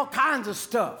saying all kinds of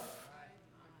stuff.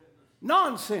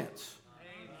 Nonsense.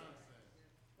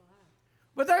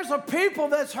 But there's a people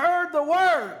that's heard the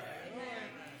word.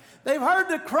 They've heard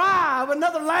the cry of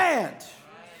another land.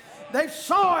 They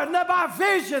saw it by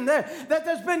vision that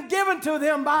has been given to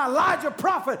them by Elijah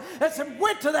prophet that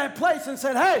went to that place and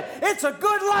said, hey, it's a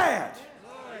good land.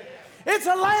 It's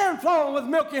a land flowing with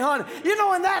milk and honey. You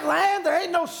know, in that land, there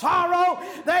ain't no sorrow.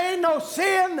 There ain't no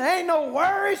sin. There ain't no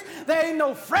worries. There ain't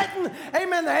no fretting.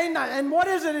 Amen. There ain't and what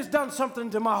is it? It's done something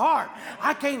to my heart.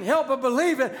 I can't help but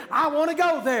believe it. I want to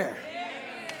go there.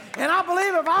 And I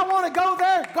believe if I want to go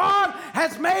there, God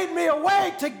has made me a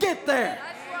way to get there.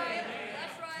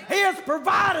 He has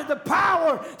provided the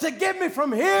power to get me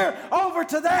from here over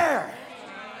to there.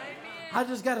 Amen. I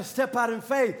just got to step out in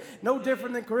faith. No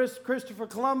different than Christopher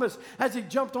Columbus. As he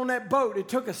jumped on that boat, he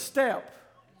took a step.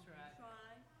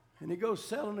 And he goes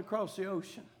sailing across the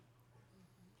ocean.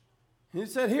 And he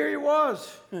said, here he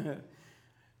was,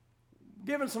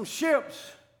 given some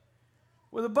ships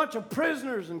with a bunch of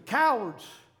prisoners and cowards.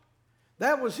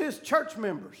 That was his church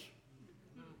members.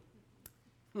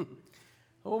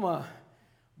 Oh, my.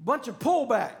 Bunch of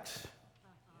pullbacks.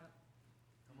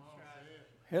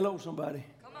 Hello, somebody.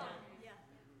 Come on.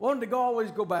 Wanted to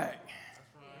always go back.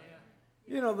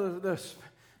 You know,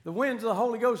 the winds of the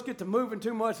Holy Ghost get to moving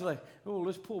too much. Like, oh,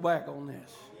 let's pull back on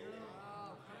this.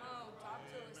 Oh, come on, talk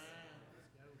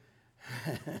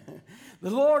to us.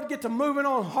 The Lord get to moving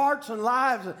on hearts and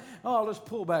lives. Oh, let's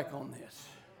pull back on this.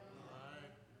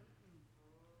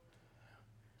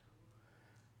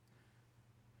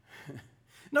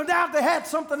 No doubt they had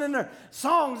something in their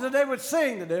songs that they would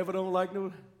sing. The devil don't like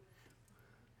no.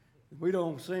 We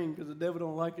don't sing because the devil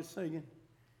don't like us singing.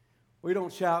 We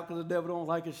don't shout because the devil don't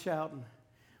like us shouting.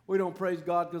 We don't praise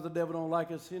God because the devil don't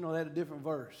like us. You know, they had a different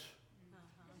verse.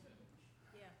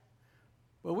 Yeah.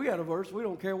 But we got a verse. We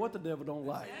don't care what the devil don't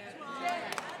like.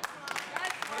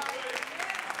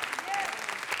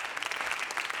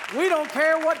 We don't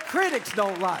care what critics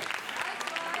don't like.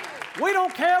 We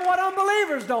don't care what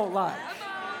unbelievers don't like.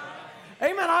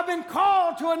 Amen. I've been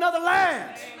called to another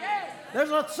land.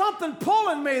 There's something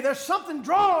pulling me. There's something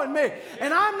drawing me.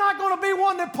 And I'm not going to be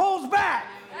one that pulls back.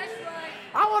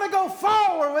 I want to go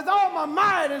forward with all my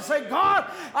might and say,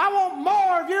 God, I want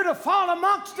more of you to fall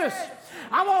amongst us.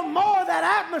 I want more of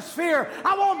that atmosphere.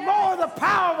 I want more of the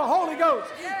power of the Holy Ghost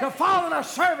to fall in our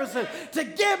services, to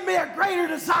give me a greater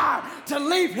desire to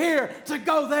leave here, to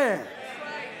go there.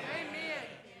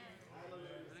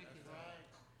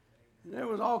 There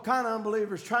was all kind of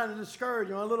unbelievers trying to discourage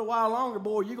you. A little while longer,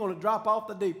 boy, you're going to drop off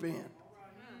the deep end.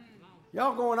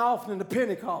 Y'all going off into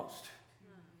Pentecost.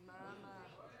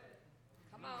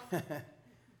 Come on.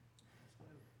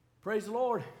 Praise the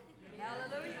Lord.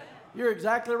 Hallelujah. You're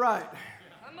exactly right.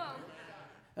 Come on.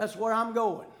 That's where I'm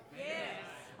going. Yes.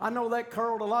 I know that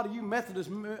curled a lot of you Methodist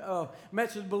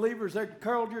believers. That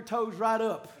curled your toes right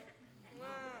up.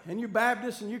 And you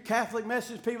Baptists and you Catholic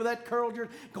message people, that curled your,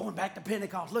 going back to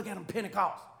Pentecost. Look at them,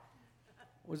 Pentecost.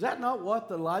 Was that not what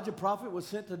the Elijah prophet was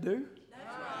sent to do? That's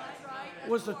right.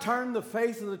 Was to turn the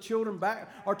faith of the children back,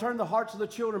 or turn the hearts of the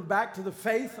children back to the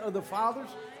faith of the fathers?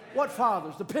 What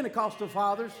fathers? The Pentecostal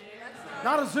fathers.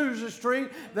 Not Azusa Street,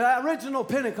 the original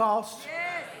Pentecost.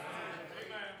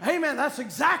 Yes. Amen. That's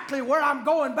exactly where I'm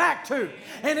going back to.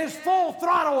 And it's full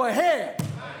throttle ahead.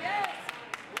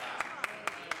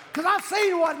 Because I've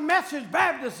seen what message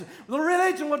Baptists, the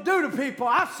religion will do to people.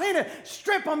 I've seen it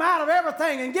strip them out of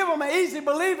everything and give them an easy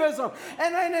believism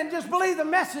and just believe the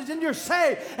message and you're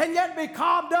saved, and yet be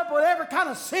cobbled up with every kind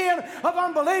of sin of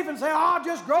unbelief and say, oh, I'll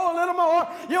just grow a little more.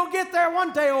 You'll get there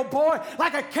one day, old boy,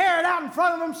 like a carrot out in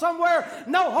front of them somewhere.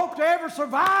 No hope to ever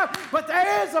survive, but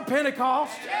there is a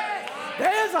Pentecost.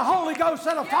 There is a Holy Ghost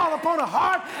that'll fall upon a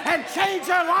heart and change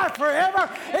their life forever.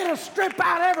 It'll strip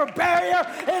out every barrier.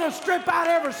 It'll strip out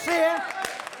every sin.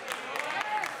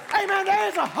 Amen. There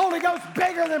is a Holy Ghost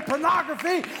bigger than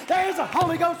pornography. There is a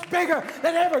Holy Ghost bigger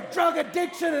than every drug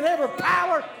addiction and every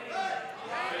power.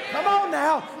 Come on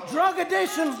now. Drug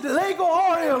addiction's legal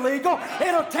or illegal.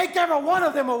 It'll take every one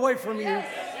of them away from you.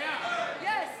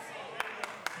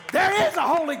 There is a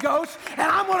Holy Ghost, and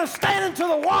I'm going to stand into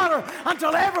the water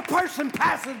until every person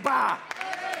passes by.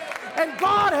 And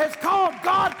God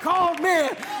called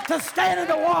men to stand in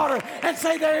the water and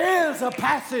say, there is a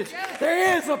passage.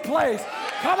 There is a place.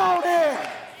 Come on in.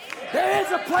 There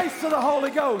is a place to the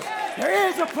Holy Ghost. There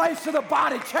is a place to the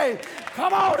body change.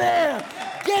 Come on in.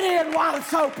 Get in while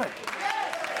it's open.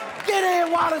 Get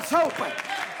in while it's open.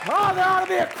 Oh, there ought to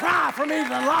be a cry from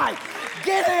even light.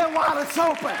 Get in while it's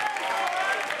open.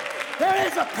 There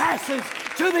is a passage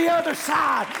to the other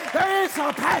side. There is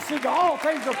a passage. All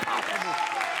things are possible.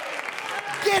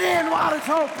 Get in while it's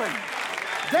open.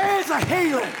 There is a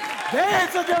healing. There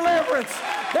is a deliverance.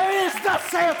 There is thus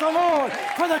saith the Lord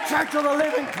for the church of the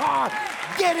living God.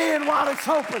 Get in while it's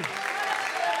open.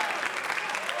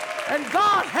 And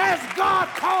God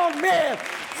called men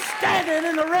standing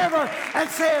in the river and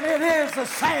saying, it is the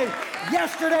same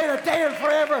yesterday, today, and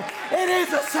forever. It is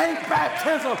the same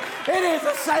baptism. It is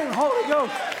the same Holy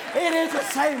Ghost. It is the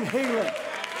same healing.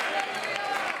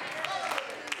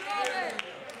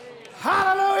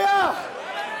 Hallelujah.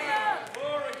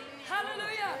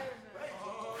 Hallelujah.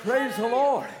 Praise the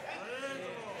Lord.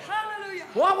 Hallelujah.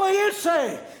 What will you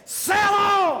say? Sail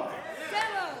on.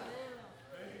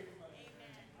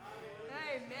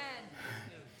 Amen.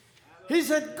 He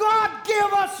said, God,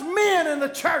 give us men in the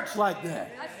church like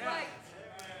that. That's right.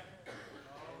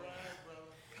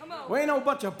 Come on. We ain't no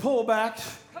bunch of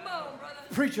pullbacks, Come on, brother.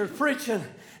 preachers preaching,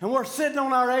 and we're sitting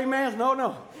on our amens.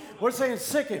 No. We're saying,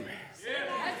 sick him.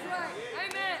 That's right.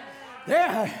 Amen.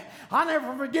 Yeah, I'll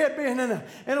never forget being in a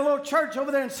little church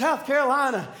over there in South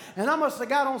Carolina, and I must have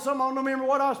got on something, I don't remember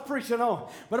what I was preaching on,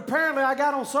 but apparently I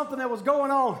got on something that was going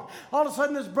on. All of a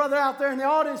sudden, this brother out there in the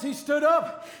audience, he stood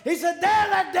up. He said, there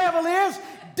that devil is.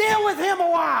 Deal with him a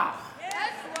while.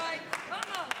 That's right. Come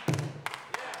on.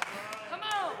 Come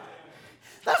on.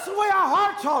 That's the way our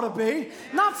hearts ought to be.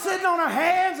 Not sitting on our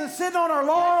hands and sitting on our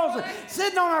laurels and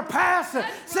sitting on our past and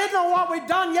sitting on what we've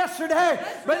done yesterday.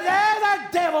 But there that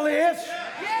devil is.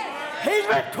 He's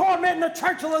been tormenting the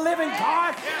church of the living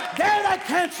God. There that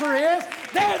cancer is.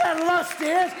 There that lust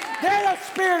is. There that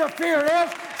spirit of fear is.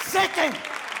 Sick him.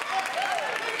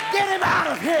 Get him out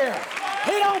of here.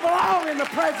 He don't belong in the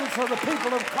presence of the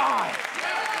people of God.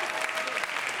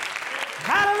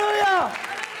 Hallelujah.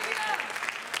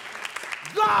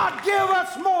 God, give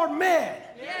us more men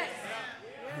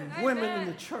and women in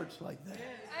the church like that.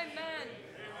 Amen.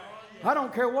 I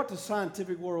don't care what the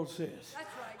scientific world says. That's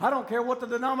right. I don't care what the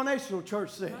denominational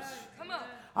church says. Come on.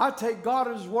 I take God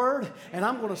at His word, and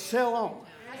I'm going to sail on.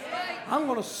 That's right. I'm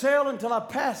going to sail until I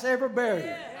pass every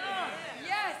barrier.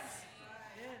 Yes.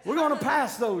 We're going to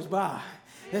pass those by.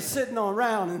 They're sitting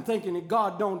around and thinking that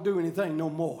God don't do anything no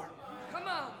more. Come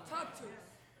on. Talk to us.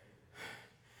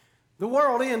 The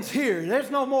world ends here. There's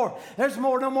no more. There's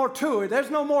no more to it. There's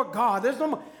no more God. There's no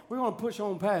more. We're going to push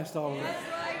on past all of that.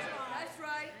 That's right. That's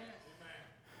right.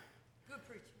 Good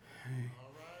preaching.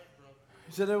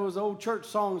 He said there was an old church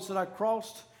song that said, I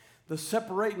crossed the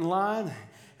separating line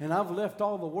and I've left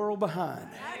all the world behind.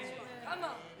 That's right. Come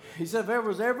on. He said if there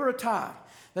was ever a time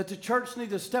that the church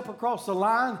needs to step across the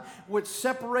line which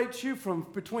separates you from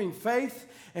between faith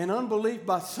and unbelief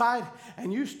by sight,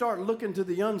 and you start looking to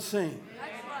the unseen. That's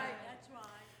right. That's right.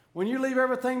 When you leave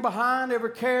everything behind,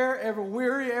 every care, every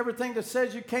weary, everything that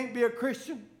says you can't be a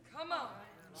Christian, Come on.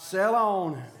 sail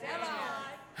on. Sail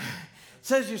on.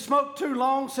 Says you smoked too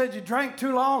long, said you drank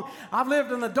too long, I've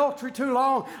lived in adultery too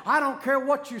long. I don't care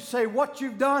what you say, what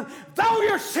you've done, though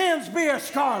your sins be as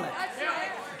scarlet, That's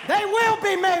right. they will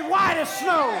be made white as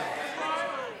snow.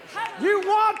 You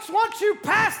once you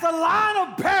pass the line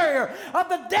of barrier of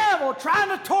the devil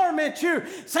trying to torment you,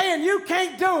 saying you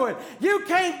can't do it, you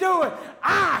can't do it,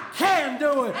 I can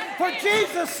do it. For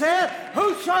Jesus said,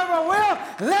 whosoever will,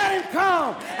 let him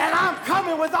come. And I'm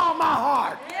coming with all my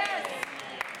heart. Yes.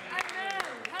 Amen.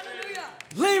 Hallelujah.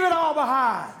 Leave it all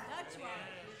behind. That's right.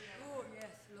 Oh, yes,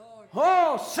 Lord.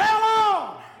 Oh, sail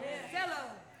on. Sail on.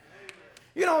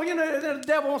 You know, the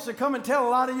devil wants to come and tell a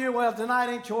lot of you, well, tonight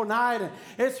ain't your night, and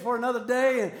it's for another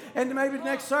day, and maybe the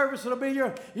next service it'll be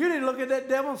your. You need to look at that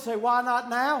devil and say, why not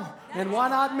now, and why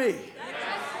not me?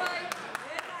 That's right.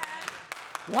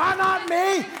 Why not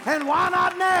me, and why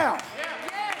not now?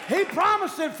 He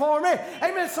promised it for me.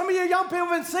 Amen. Some of you young people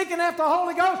have been seeking after the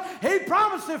Holy Ghost. He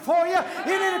promised it for you.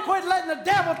 You need to quit letting the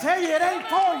devil tell you it ain't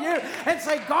for you, and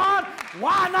say, God,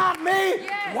 why not me?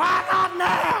 Why not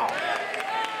now?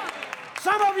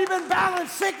 Some of you have been battling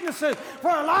sicknesses for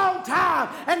a long time,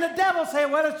 and the devil say,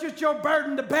 well, it's just your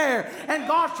burden to bear, and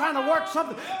God's trying to work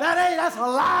something. That's a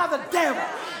lie of the devil.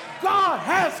 God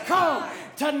has come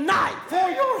tonight for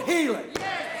your healing.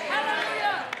 Yes.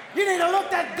 Hallelujah. You need to look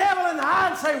that devil in the eye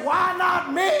and say, why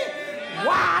not me?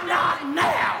 Why not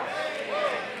now?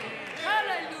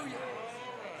 Hallelujah.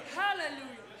 Hallelujah.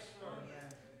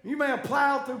 You may have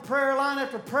plowed through prayer line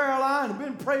after prayer line and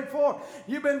been prayed for.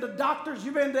 You've been to doctors.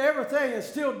 You've been to everything. And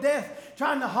still death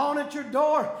trying to haunt at your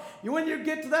door. When you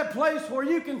get to that place where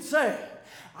you can say,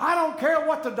 I don't care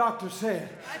what the doctor said.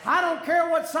 I don't care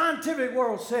what scientific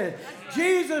world said.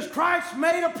 Jesus Christ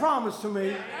made a promise to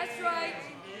me. That's right.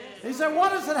 He said,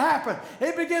 what does it happen?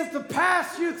 It begins to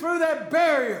pass you through that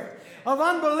barrier of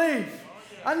unbelief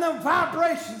and the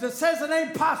vibrations that says it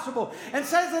ain't possible and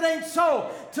says it ain't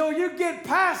so, till you get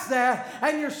past that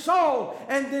and your soul,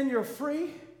 and then you're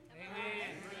free.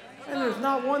 And there's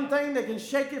not one thing that can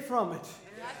shake you from it.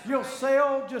 You'll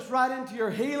sail just right into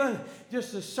your healing,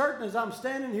 just as certain as I'm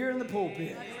standing here in the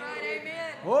pulpit. That's right.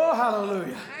 Amen. Oh,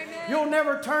 hallelujah. Amen. You'll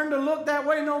never turn to look that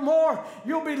way no more.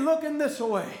 You'll be looking this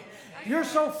way. You're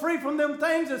so free from them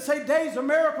things that say days of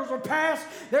miracles are past.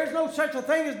 There's no such a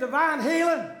thing as divine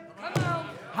healing. Come on.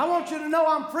 I want you to know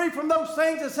I'm free from those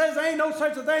things that says there ain't no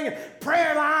such a thing as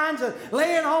prayer lines and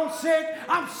laying on sick.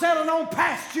 I'm settling on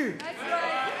past you. That's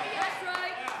right. That's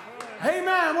right.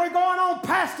 Amen. We're going on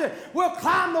past it. We'll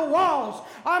climb the walls.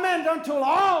 Amen. Until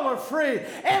all are free.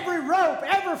 Every rope,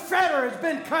 every fetter has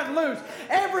been cut loose.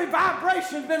 Every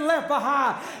vibration has been left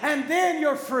behind. And then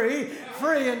you're free.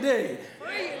 Free indeed.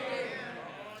 Free indeed.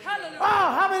 Hallelujah. Oh,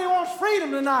 how many wants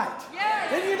freedom tonight?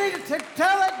 Yes. Then you need to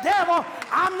tell that devil,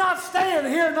 I'm not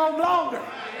staying here no longer.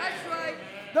 That's right.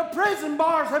 The prison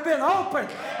bars have been opened.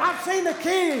 I've seen the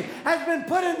key has been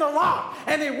put in the lock,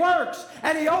 and he works,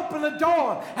 and he opened the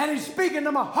door, and he's speaking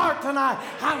to my heart tonight.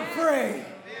 I'm free.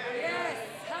 Yes.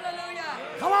 Hallelujah.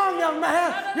 Come on, young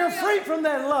man. You're free from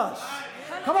that lust.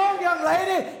 Come on, young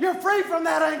lady. You're free from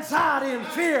that anxiety and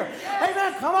fear.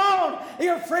 Amen. Come on.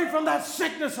 You're free from that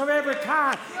sickness of every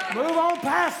kind. Move on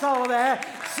past all of that.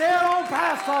 Sail on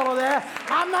past all of that.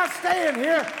 I'm not staying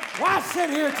here. Why sit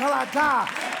here till I die?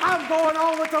 I'm going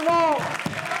on with the Lord.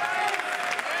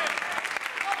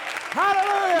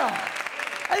 Hallelujah.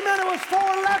 Amen. It was 4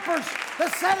 lepers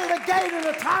that sat at a gate in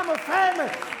a time of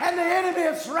famine, and the enemy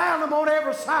had surrounded them on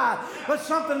every side. But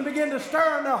something began to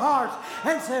stir in their hearts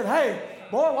and said, hey,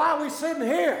 boy, why are we sitting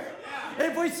here?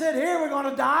 If we sit here, we're going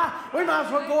to die. We might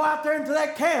as well go out there into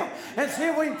that camp and see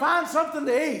if we can find something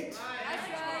to eat. That's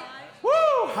right.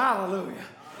 Woo! Hallelujah.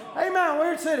 Amen.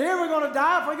 We sit here, we're going to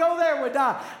die. If we go there, we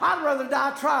die. I'd rather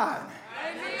die trying.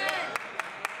 Amen.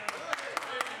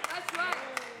 That's right.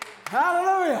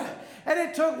 Hallelujah. And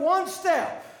it took one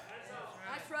step.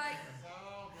 That's right.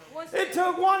 It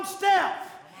took one step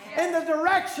in the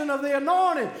direction of the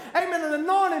anointing. Amen. And the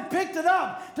anointing picked it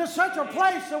up to such a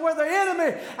place where the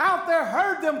enemy out there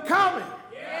heard them coming.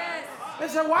 Yes. They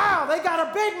said, wow, they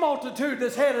got a big multitude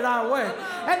that's headed our way.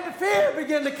 And the fear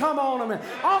began to come on them. And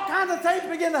all kinds of things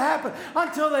began to happen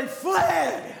until they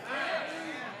fled.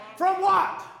 From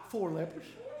what? 4 lepers.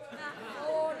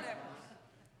 4 lepers.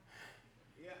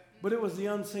 But it was the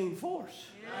unseen force.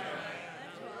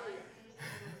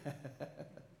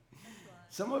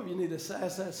 Some of you need to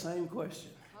ask that same question.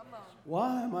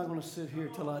 Why am I going to sit here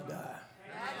till I die?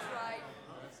 That's right.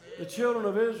 The children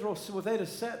of Israel, if they'd have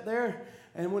sat there,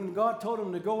 and when God told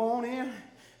them to go on in,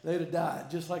 they'd have died,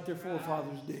 just like their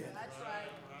forefathers did. That's right.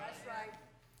 That's right.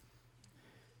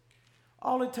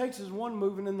 All it takes is one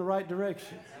moving in the right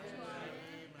direction.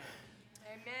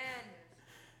 Amen.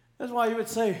 That's why you would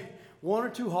say 1 or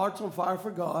 2 hearts on fire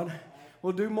for God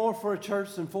will do more for a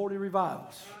church than 40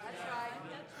 revivals. That's right.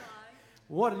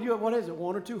 What is it?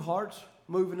 1 or 2 hearts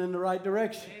moving in the right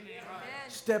direction. Amen.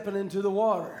 Stepping into the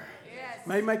water. Yes.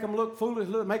 May make them look foolish,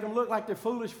 make them look like they're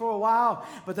foolish for a while,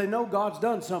 but they know God's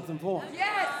done something for them.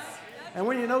 Yes. And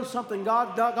when you know something,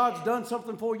 God's done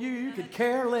something for you, you could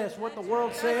care less what the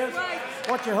world says,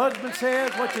 what your husband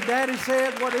says, what your daddy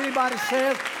says, what anybody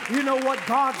says. You know what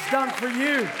God's done for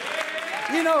you.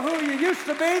 You know who you used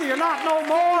to be, you're not no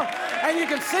more, and you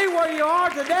can see where you are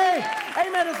today.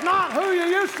 Amen. It's not who you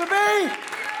used to be.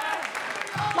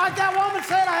 Like that woman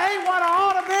said, I ain't what I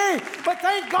ought to be, but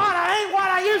thank God I ain't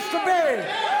what I used to be.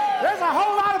 There's a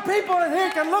whole lot of people in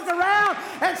here can look around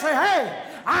and say, hey,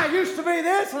 I used to be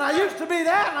this, and I used to be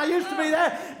that, and I used to be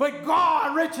that. But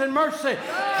God, rich in mercy,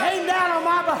 came down on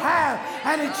my behalf,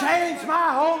 and He changed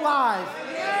my whole life.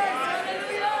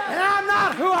 And I'm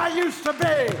not who I used to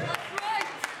be.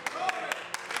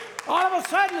 All of a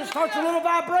sudden, it starts a little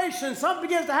vibration. Something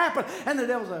begins to happen. And the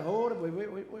devil's like, hold it, wait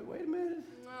a minute.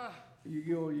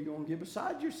 You're going to get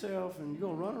beside yourself, and you're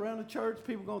going to run around the church.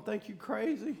 People are going to think you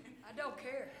crazy. I don't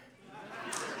care.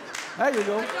 There you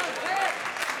go. I don't care.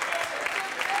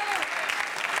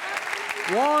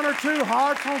 1 or 2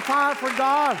 hearts on fire for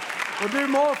God will do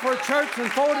more for a church than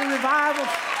 40 revivals.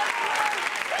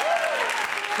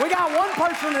 We got one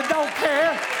person that don't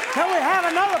care. Can we have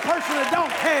another person that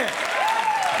don't care?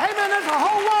 Amen. There's a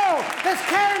whole world that's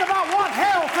caring about what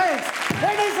hell thinks.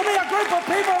 There needs to be a group of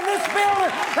people in this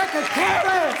building that can care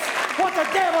less what the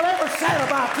devil ever said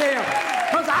about them.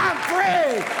 Because I'm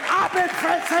free. I've been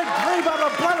set free by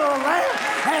the blood of the Lamb,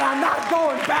 and I'm not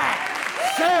going back.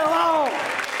 Sail on.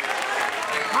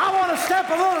 I want to step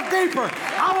a little deeper.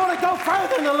 I want to go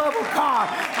further in the love of God.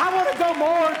 I want to go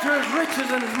more into His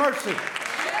riches and His mercy.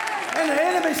 And the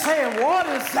enemy's saying, what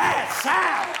is that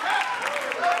sound?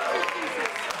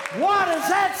 What is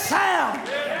that sound?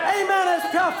 Amen.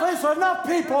 There's enough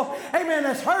people, amen,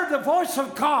 that's heard the voice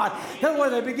of God that where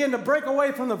they begin to break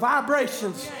away from the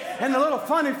vibrations and the little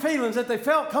funny feelings that they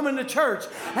felt coming to church,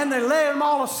 and they lay them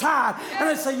all aside, and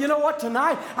they say, you know what,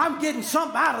 tonight I'm getting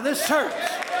something out of this church.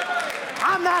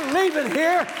 I'm not leaving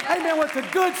here, amen, with the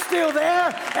goods still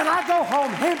there, and I go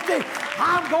home empty.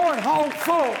 I'm going home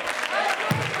full.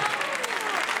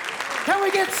 Can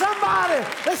we get somebody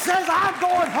that says, I'm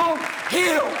going home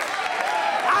healed?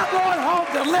 I'm going home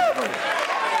delivered.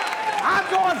 I'm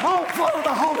going home full of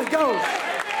the Holy Ghost.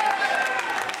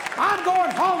 I'm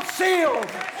going home sealed.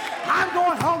 I'm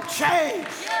going home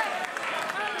changed.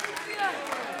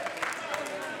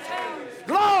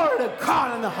 Glory to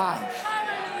God in the highest.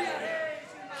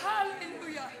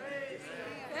 Hallelujah.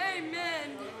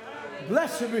 Amen.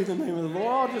 Blessed be the name of the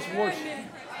Lord. I'll just worship.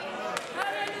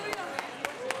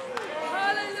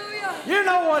 You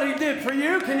know what He did for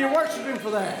you. Can you worship Him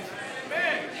for that?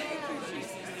 Thank you,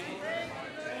 Jesus.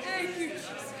 Thank you,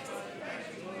 Jesus.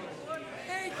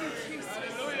 Thank you, Jesus.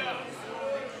 Thank you, Lord.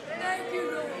 Thank you,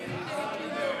 Lord.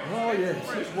 Oh, yes.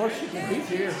 Just worship Him. He's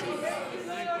here.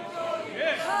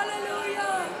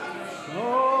 Hallelujah.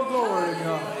 Oh, glory to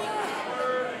God.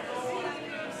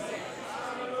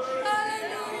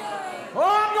 Hallelujah.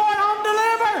 Oh, I'm going home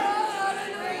delivered.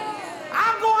 Hallelujah.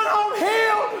 I'm going home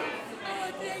healed. Oh,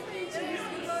 thank you,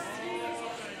 Jesus.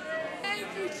 Thank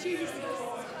you, Jesus.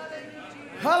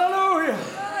 Hallelujah.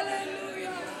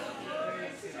 Hallelujah.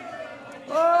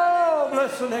 Oh,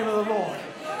 bless the name of the Lord.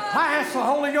 I ask the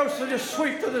Holy Ghost to just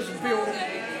sweep through this building.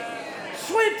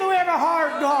 Sweep through every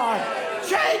heart, God.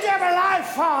 Change every life,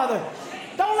 Father.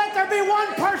 Don't let there be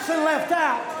one person left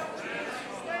out.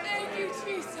 Thank you,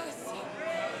 Jesus.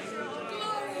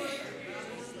 Glory.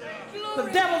 The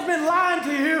Glory. devil's been lying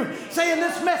to you, saying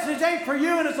this message ain't for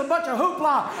you and it's a bunch of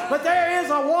hoopla. But there is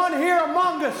a one here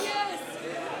among us. Yes.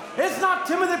 It's not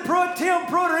Timothy Pruitt, Tim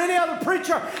Pruitt, or any other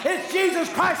preacher. It's Jesus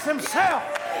Christ Himself.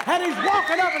 And He's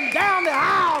walking up and down the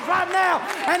aisles right now.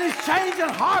 And He's changing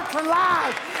hearts and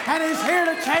lives. And He's here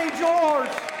to change yours.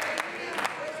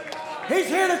 He's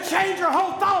here to change your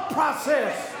whole thought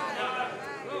process.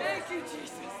 Thank you,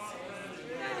 Jesus.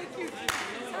 Thank you,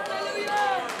 Jesus.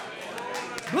 Hallelujah.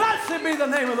 Blessed be the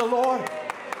name of the Lord.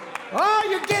 Oh,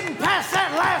 you're getting past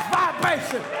that last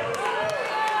vibration.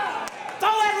 Throw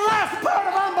that last part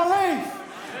of unbelief.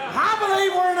 I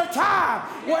believe we're in a time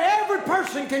where every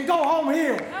person can go home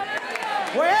healed.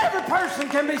 Where every person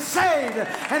can be saved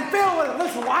and filled with it.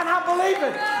 Listen, why not believe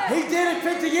it? He did it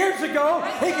 50 years ago.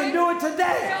 He can do it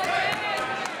today.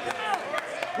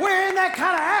 We're in that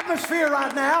kind of atmosphere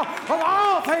right now of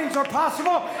all things are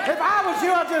possible. If I was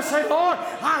you, I'd just say, Lord,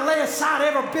 I lay aside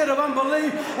every bit of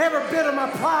unbelief, every bit of my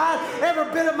pride, every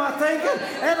bit of my thinking,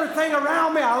 everything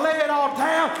around me. I lay it all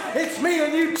down. It's me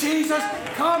and you, Jesus.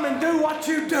 Come and do what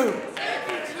you do.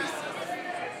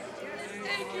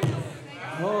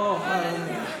 Oh,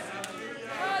 hallelujah.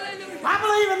 I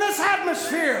believe in this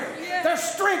atmosphere, there's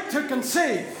strength to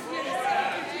conceive.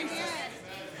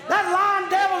 That lying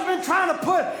devil's been trying to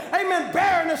put, amen,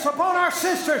 barrenness upon our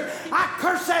sisters. I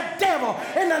curse that devil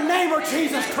in the name of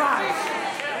Jesus Christ.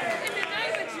 In the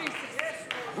name of Jesus.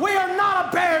 We are not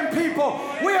a barren people.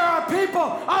 We are a people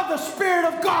of the Spirit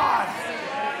of God.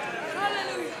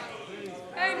 Hallelujah.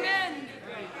 Amen.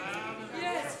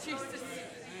 Yes, Jesus.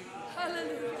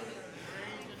 Hallelujah.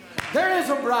 There is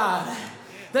a bride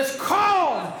that's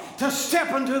called to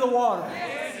step into the water.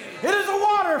 It is a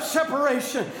water of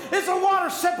separation. It's a water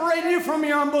separating you from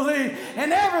your unbelief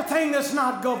and everything that's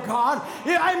not of God.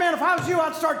 Yeah, amen. If I was you,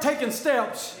 I'd start taking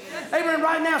steps. Amen.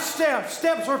 Right now, steps.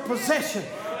 Steps are possession.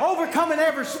 Overcoming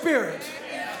every spirit.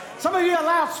 Some of you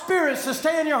allow spirits to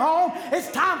stay in your home. It's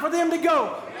time for them to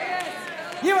go.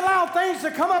 You allow things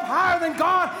to come up higher than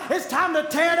God. It's time to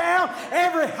tear down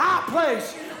every high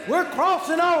place. We're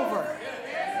crossing over.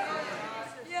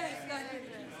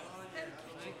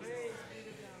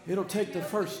 It'll take the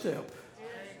first step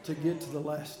to get to the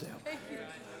last step.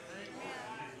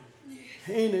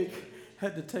 Enoch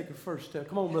had to take a first step.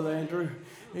 Come on, Brother Andrew.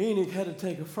 Enoch had to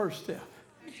take a first step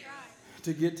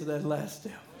to get to that last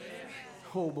step.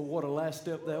 Oh, but what a last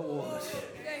step that was.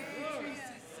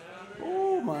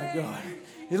 Oh, my God.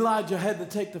 Elijah had to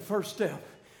take the first step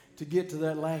to get to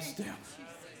that last step.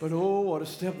 But oh, what a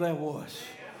step that was.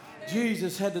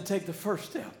 Jesus had to take the first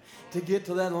step to get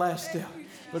to that last step.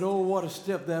 But oh, what a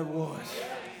step that was.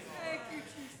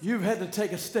 You've had to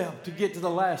take a step to get to the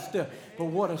last step. But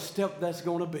what a step that's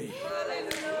going to be.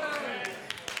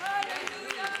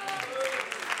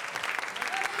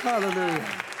 Hallelujah.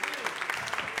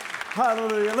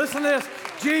 Hallelujah. Listen to this.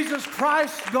 Jesus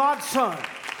Christ, God's Son,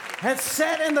 has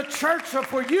set in the church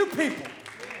for you people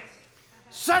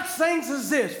such things as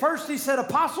this. First, he said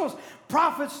apostles,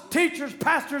 prophets, teachers,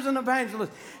 pastors, and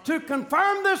evangelists to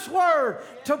confirm this word,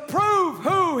 to prove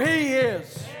who he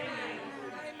is.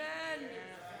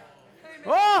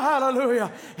 Oh,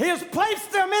 hallelujah. He has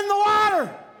placed them in the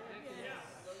water.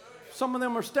 Some of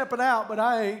them are stepping out, but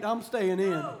I ain't. I'm staying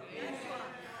in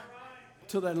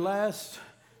till that last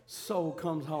soul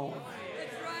comes home.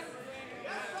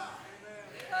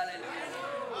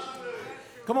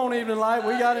 Come on, Evening Light.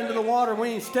 We got into the water. We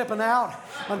ain't stepping out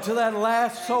until that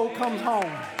last soul comes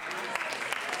home.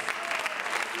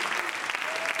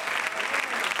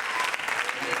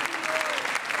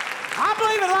 I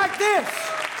believe it like this.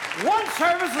 One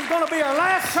service is going to be our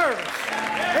last service.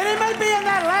 And it may be in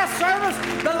that last service,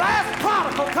 the last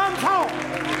prodigal comes home.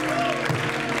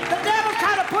 The devil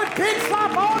tried to put pig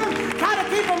slop on him, try to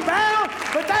keep him bound,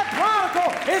 but that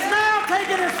prodigal is now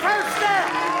taking his first step.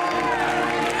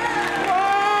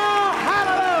 Oh,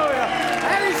 hallelujah.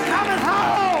 And he's coming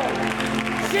home.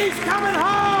 She's coming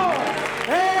home.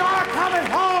 They are coming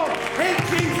home in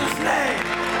Jesus' name.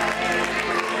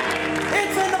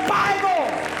 It's in the Bible.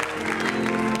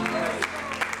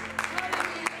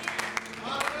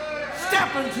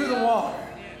 Step into the water.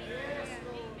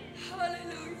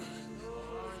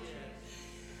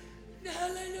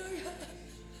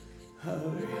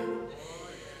 Hallelujah.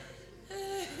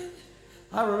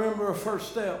 I remember a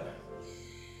first step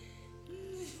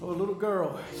of a little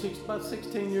girl, about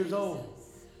 16 years old,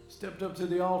 stepped up to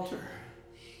the altar.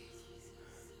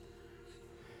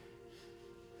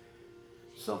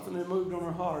 Something had moved on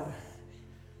her heart.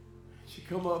 She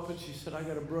come up and she said, I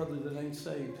got a brother that ain't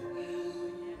saved.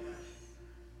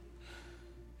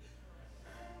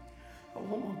 I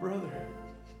want my brother.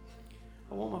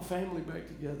 I want my family back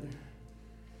together.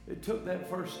 It took that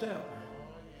first step.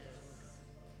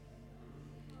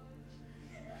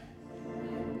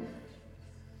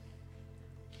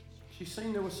 She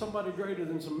seen there was somebody greater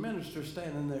than some ministers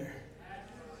standing there.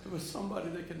 There was somebody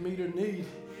that could meet her need.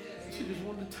 She just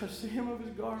wanted to touch the hem of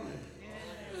his garment.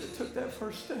 It took that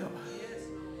first step.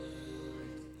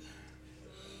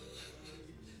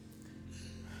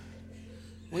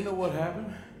 We know what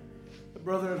happened. The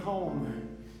brother at home,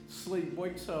 sleep,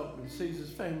 wakes up and sees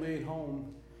his family at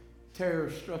home.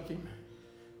 Terror struck him.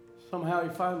 Somehow he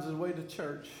finds his way to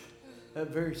church that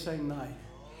very same night.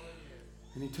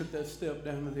 And he took that step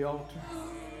down to the altar.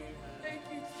 Thank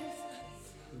you,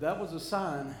 Jesus. That was a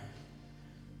sign.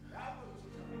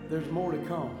 There's more to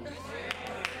come.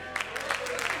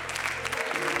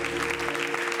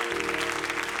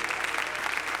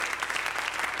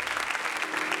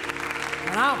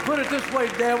 And I'll put it this way,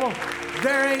 devil.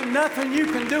 There ain't nothing you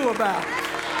can do about it.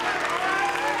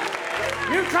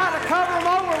 You try to cover them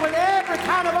over with every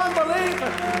kind of unbelief,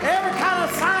 and every kind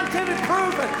of scientific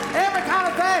proof, and every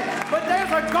kind of thing. But there's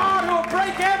a God who will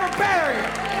break every barrier.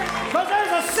 Because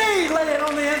there's a seed laying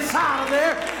on the inside of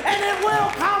there, and it will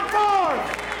come forth.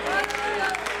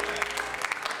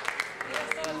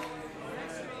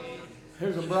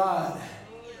 Here's a bride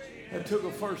that took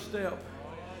a first step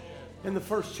in the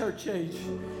first church age,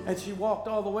 and she walked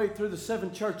all the way through the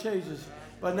 7 church ages.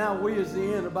 But now we as the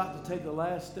end are about to take the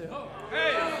last step.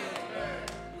 Hey.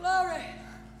 Glory.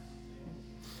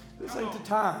 This ain't the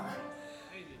time.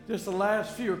 Just the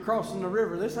last few are crossing the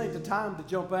river. This ain't the time to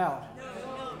jump out.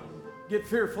 Get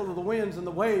fearful of the winds and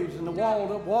the waves and the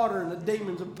walled up water and the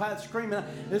demons and paths screaming.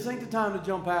 This ain't the time to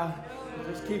jump out.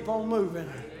 Just keep on moving.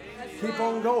 Keep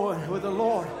on going with the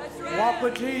Lord. Walk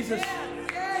with Jesus.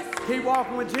 Keep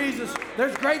walking with Jesus.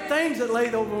 There's great things that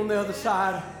laid over on the other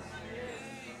side.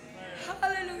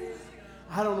 Hallelujah.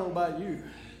 I don't know about you,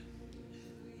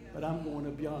 but I'm going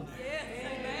up yonder. Yes,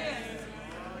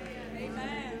 amen.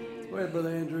 Amen. Go ahead, Brother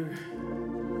Andrew.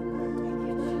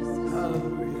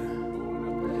 Hallelujah.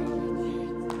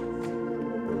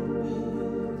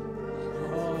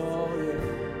 Oh, yeah.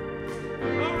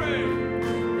 Glory.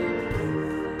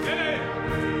 Hey.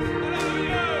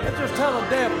 Hallelujah. Let's just tell the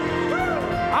devil.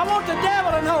 I want the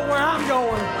devil to know where I'm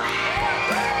going.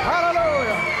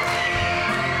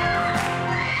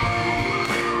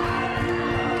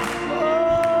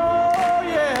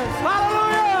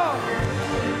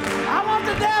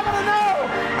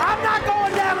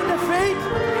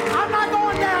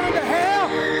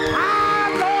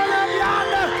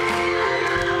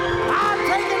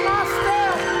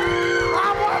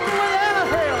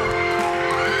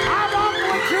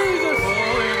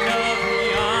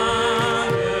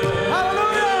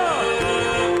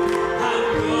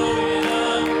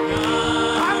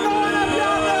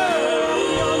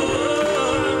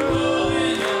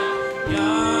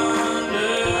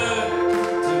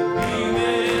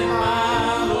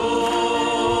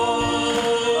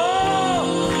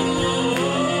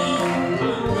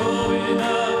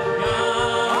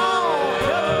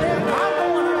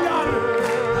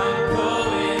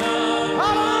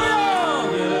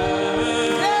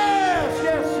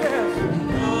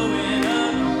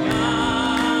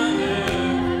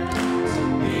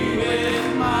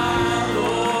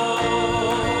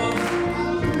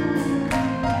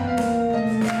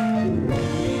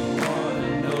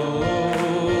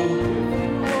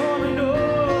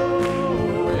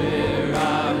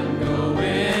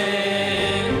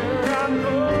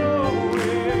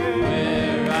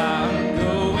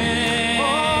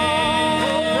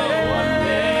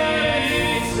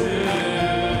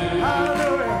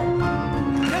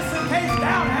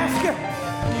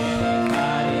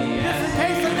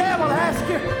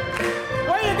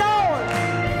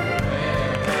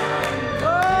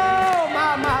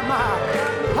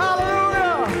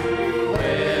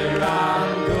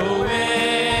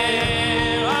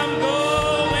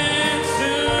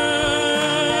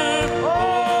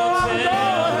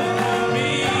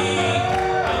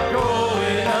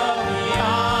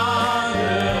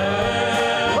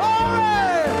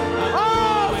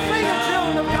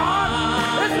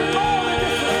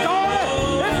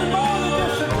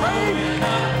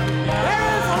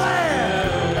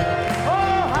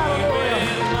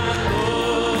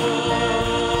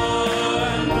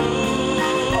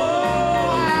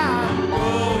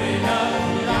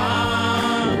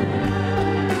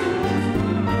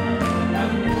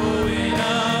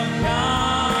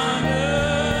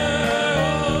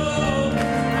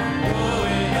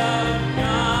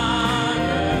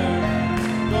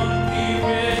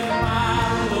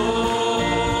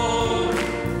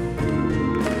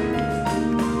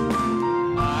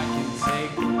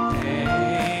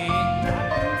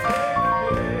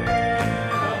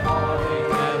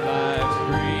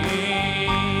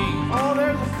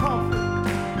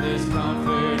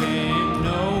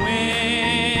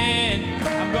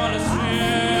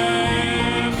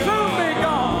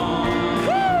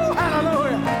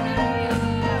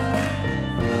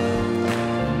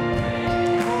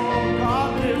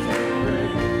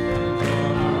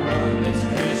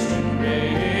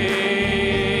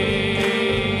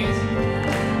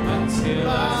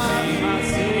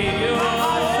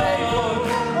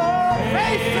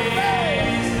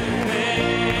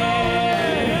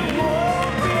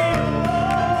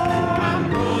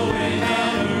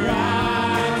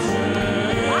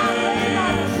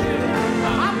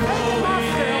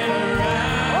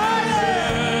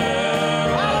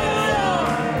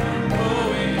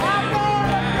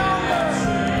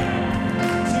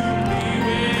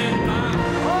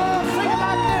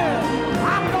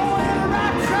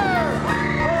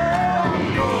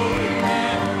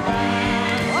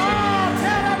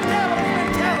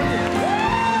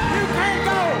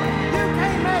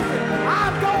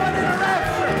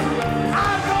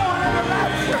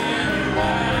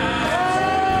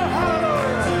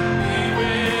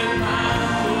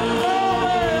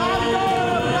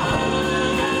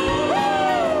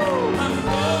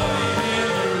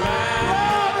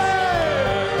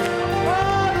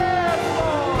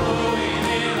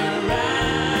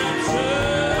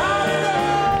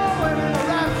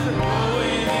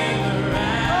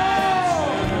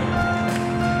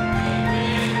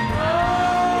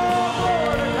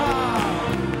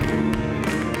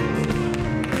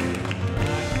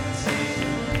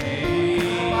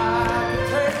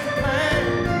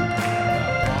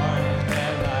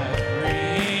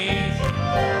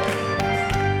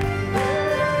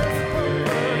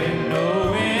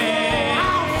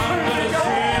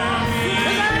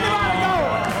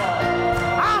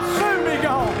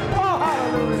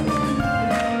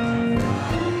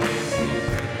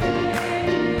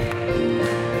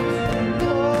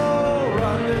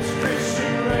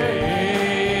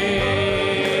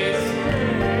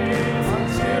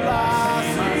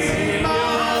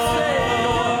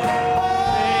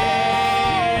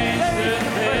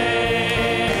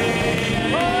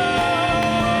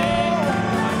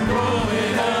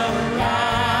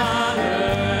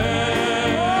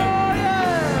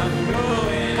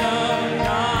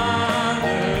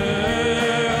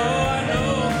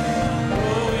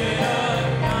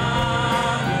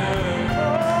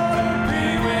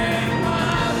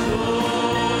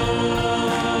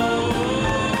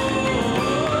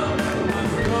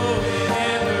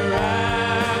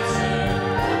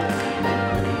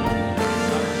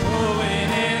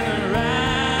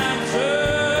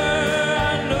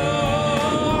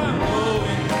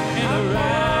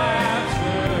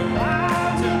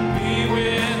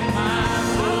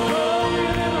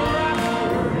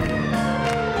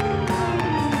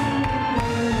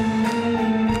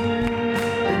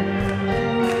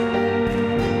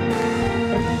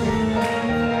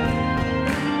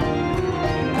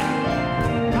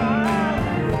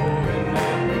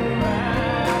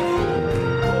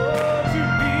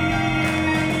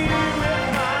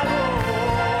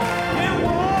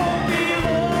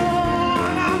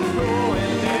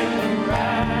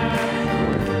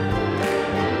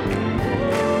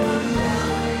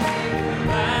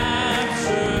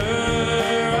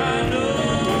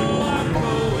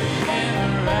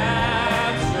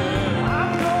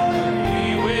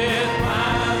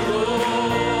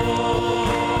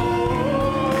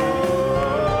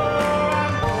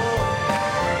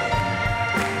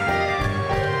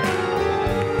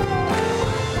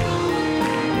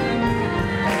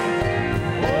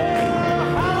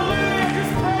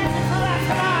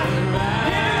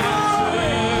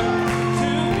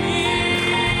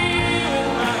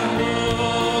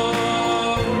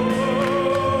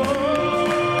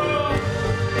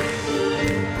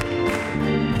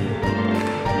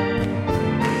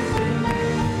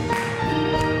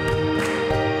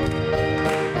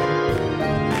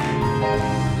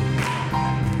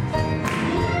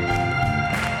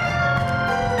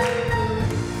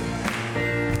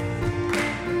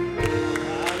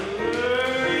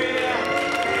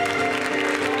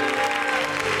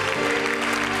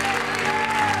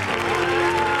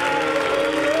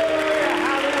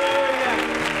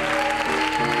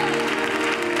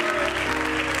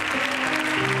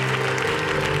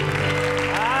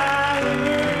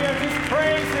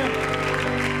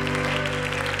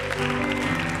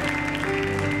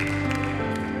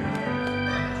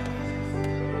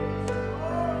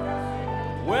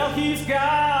 Well, he's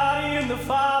God in the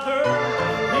Father,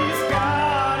 he's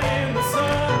God in the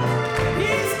Son,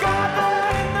 he's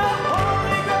God in the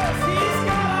Holy Ghost, he's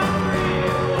God I'm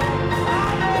real. I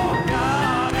know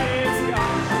God is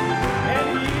God, and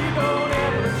he don't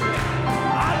ever change.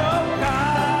 I know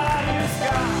God is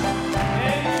God,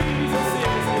 and Jesus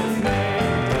is his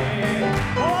name.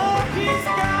 Oh, he's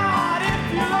God if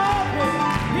you love him,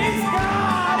 he's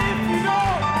God if you know,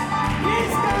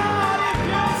 he's God if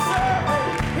you serve him,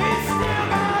 he's still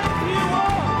God if you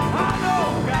won't. I know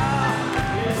God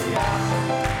is God,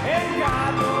 and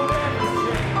God don't ever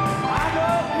change. I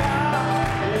know God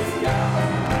is God,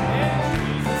 and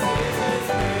Jesus is his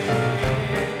name.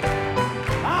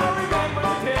 I remember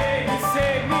the day he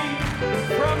saved me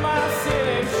from my sin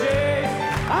and shame.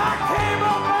 I came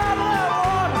up out of that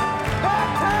water,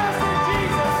 baptized in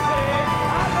Jesus' name.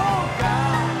 I know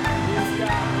God is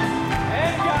God,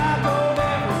 and God don't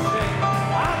ever change.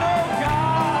 I know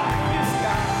God is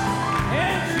God,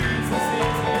 and Jesus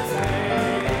is his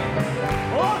name.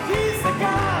 Oh, he's the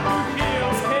God who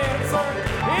heals cancer.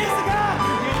 He's the God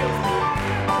who heals me.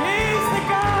 He's the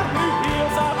God who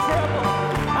heals our trouble.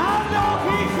 I know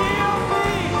he healed me.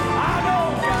 I know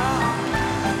God.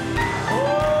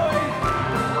 Oh,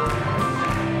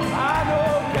 I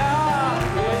know God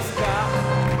is God,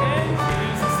 and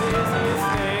Jesus is his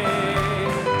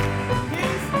name.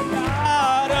 He's the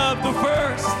God of the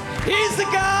first. He's the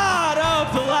God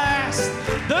of the last.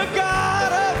 The God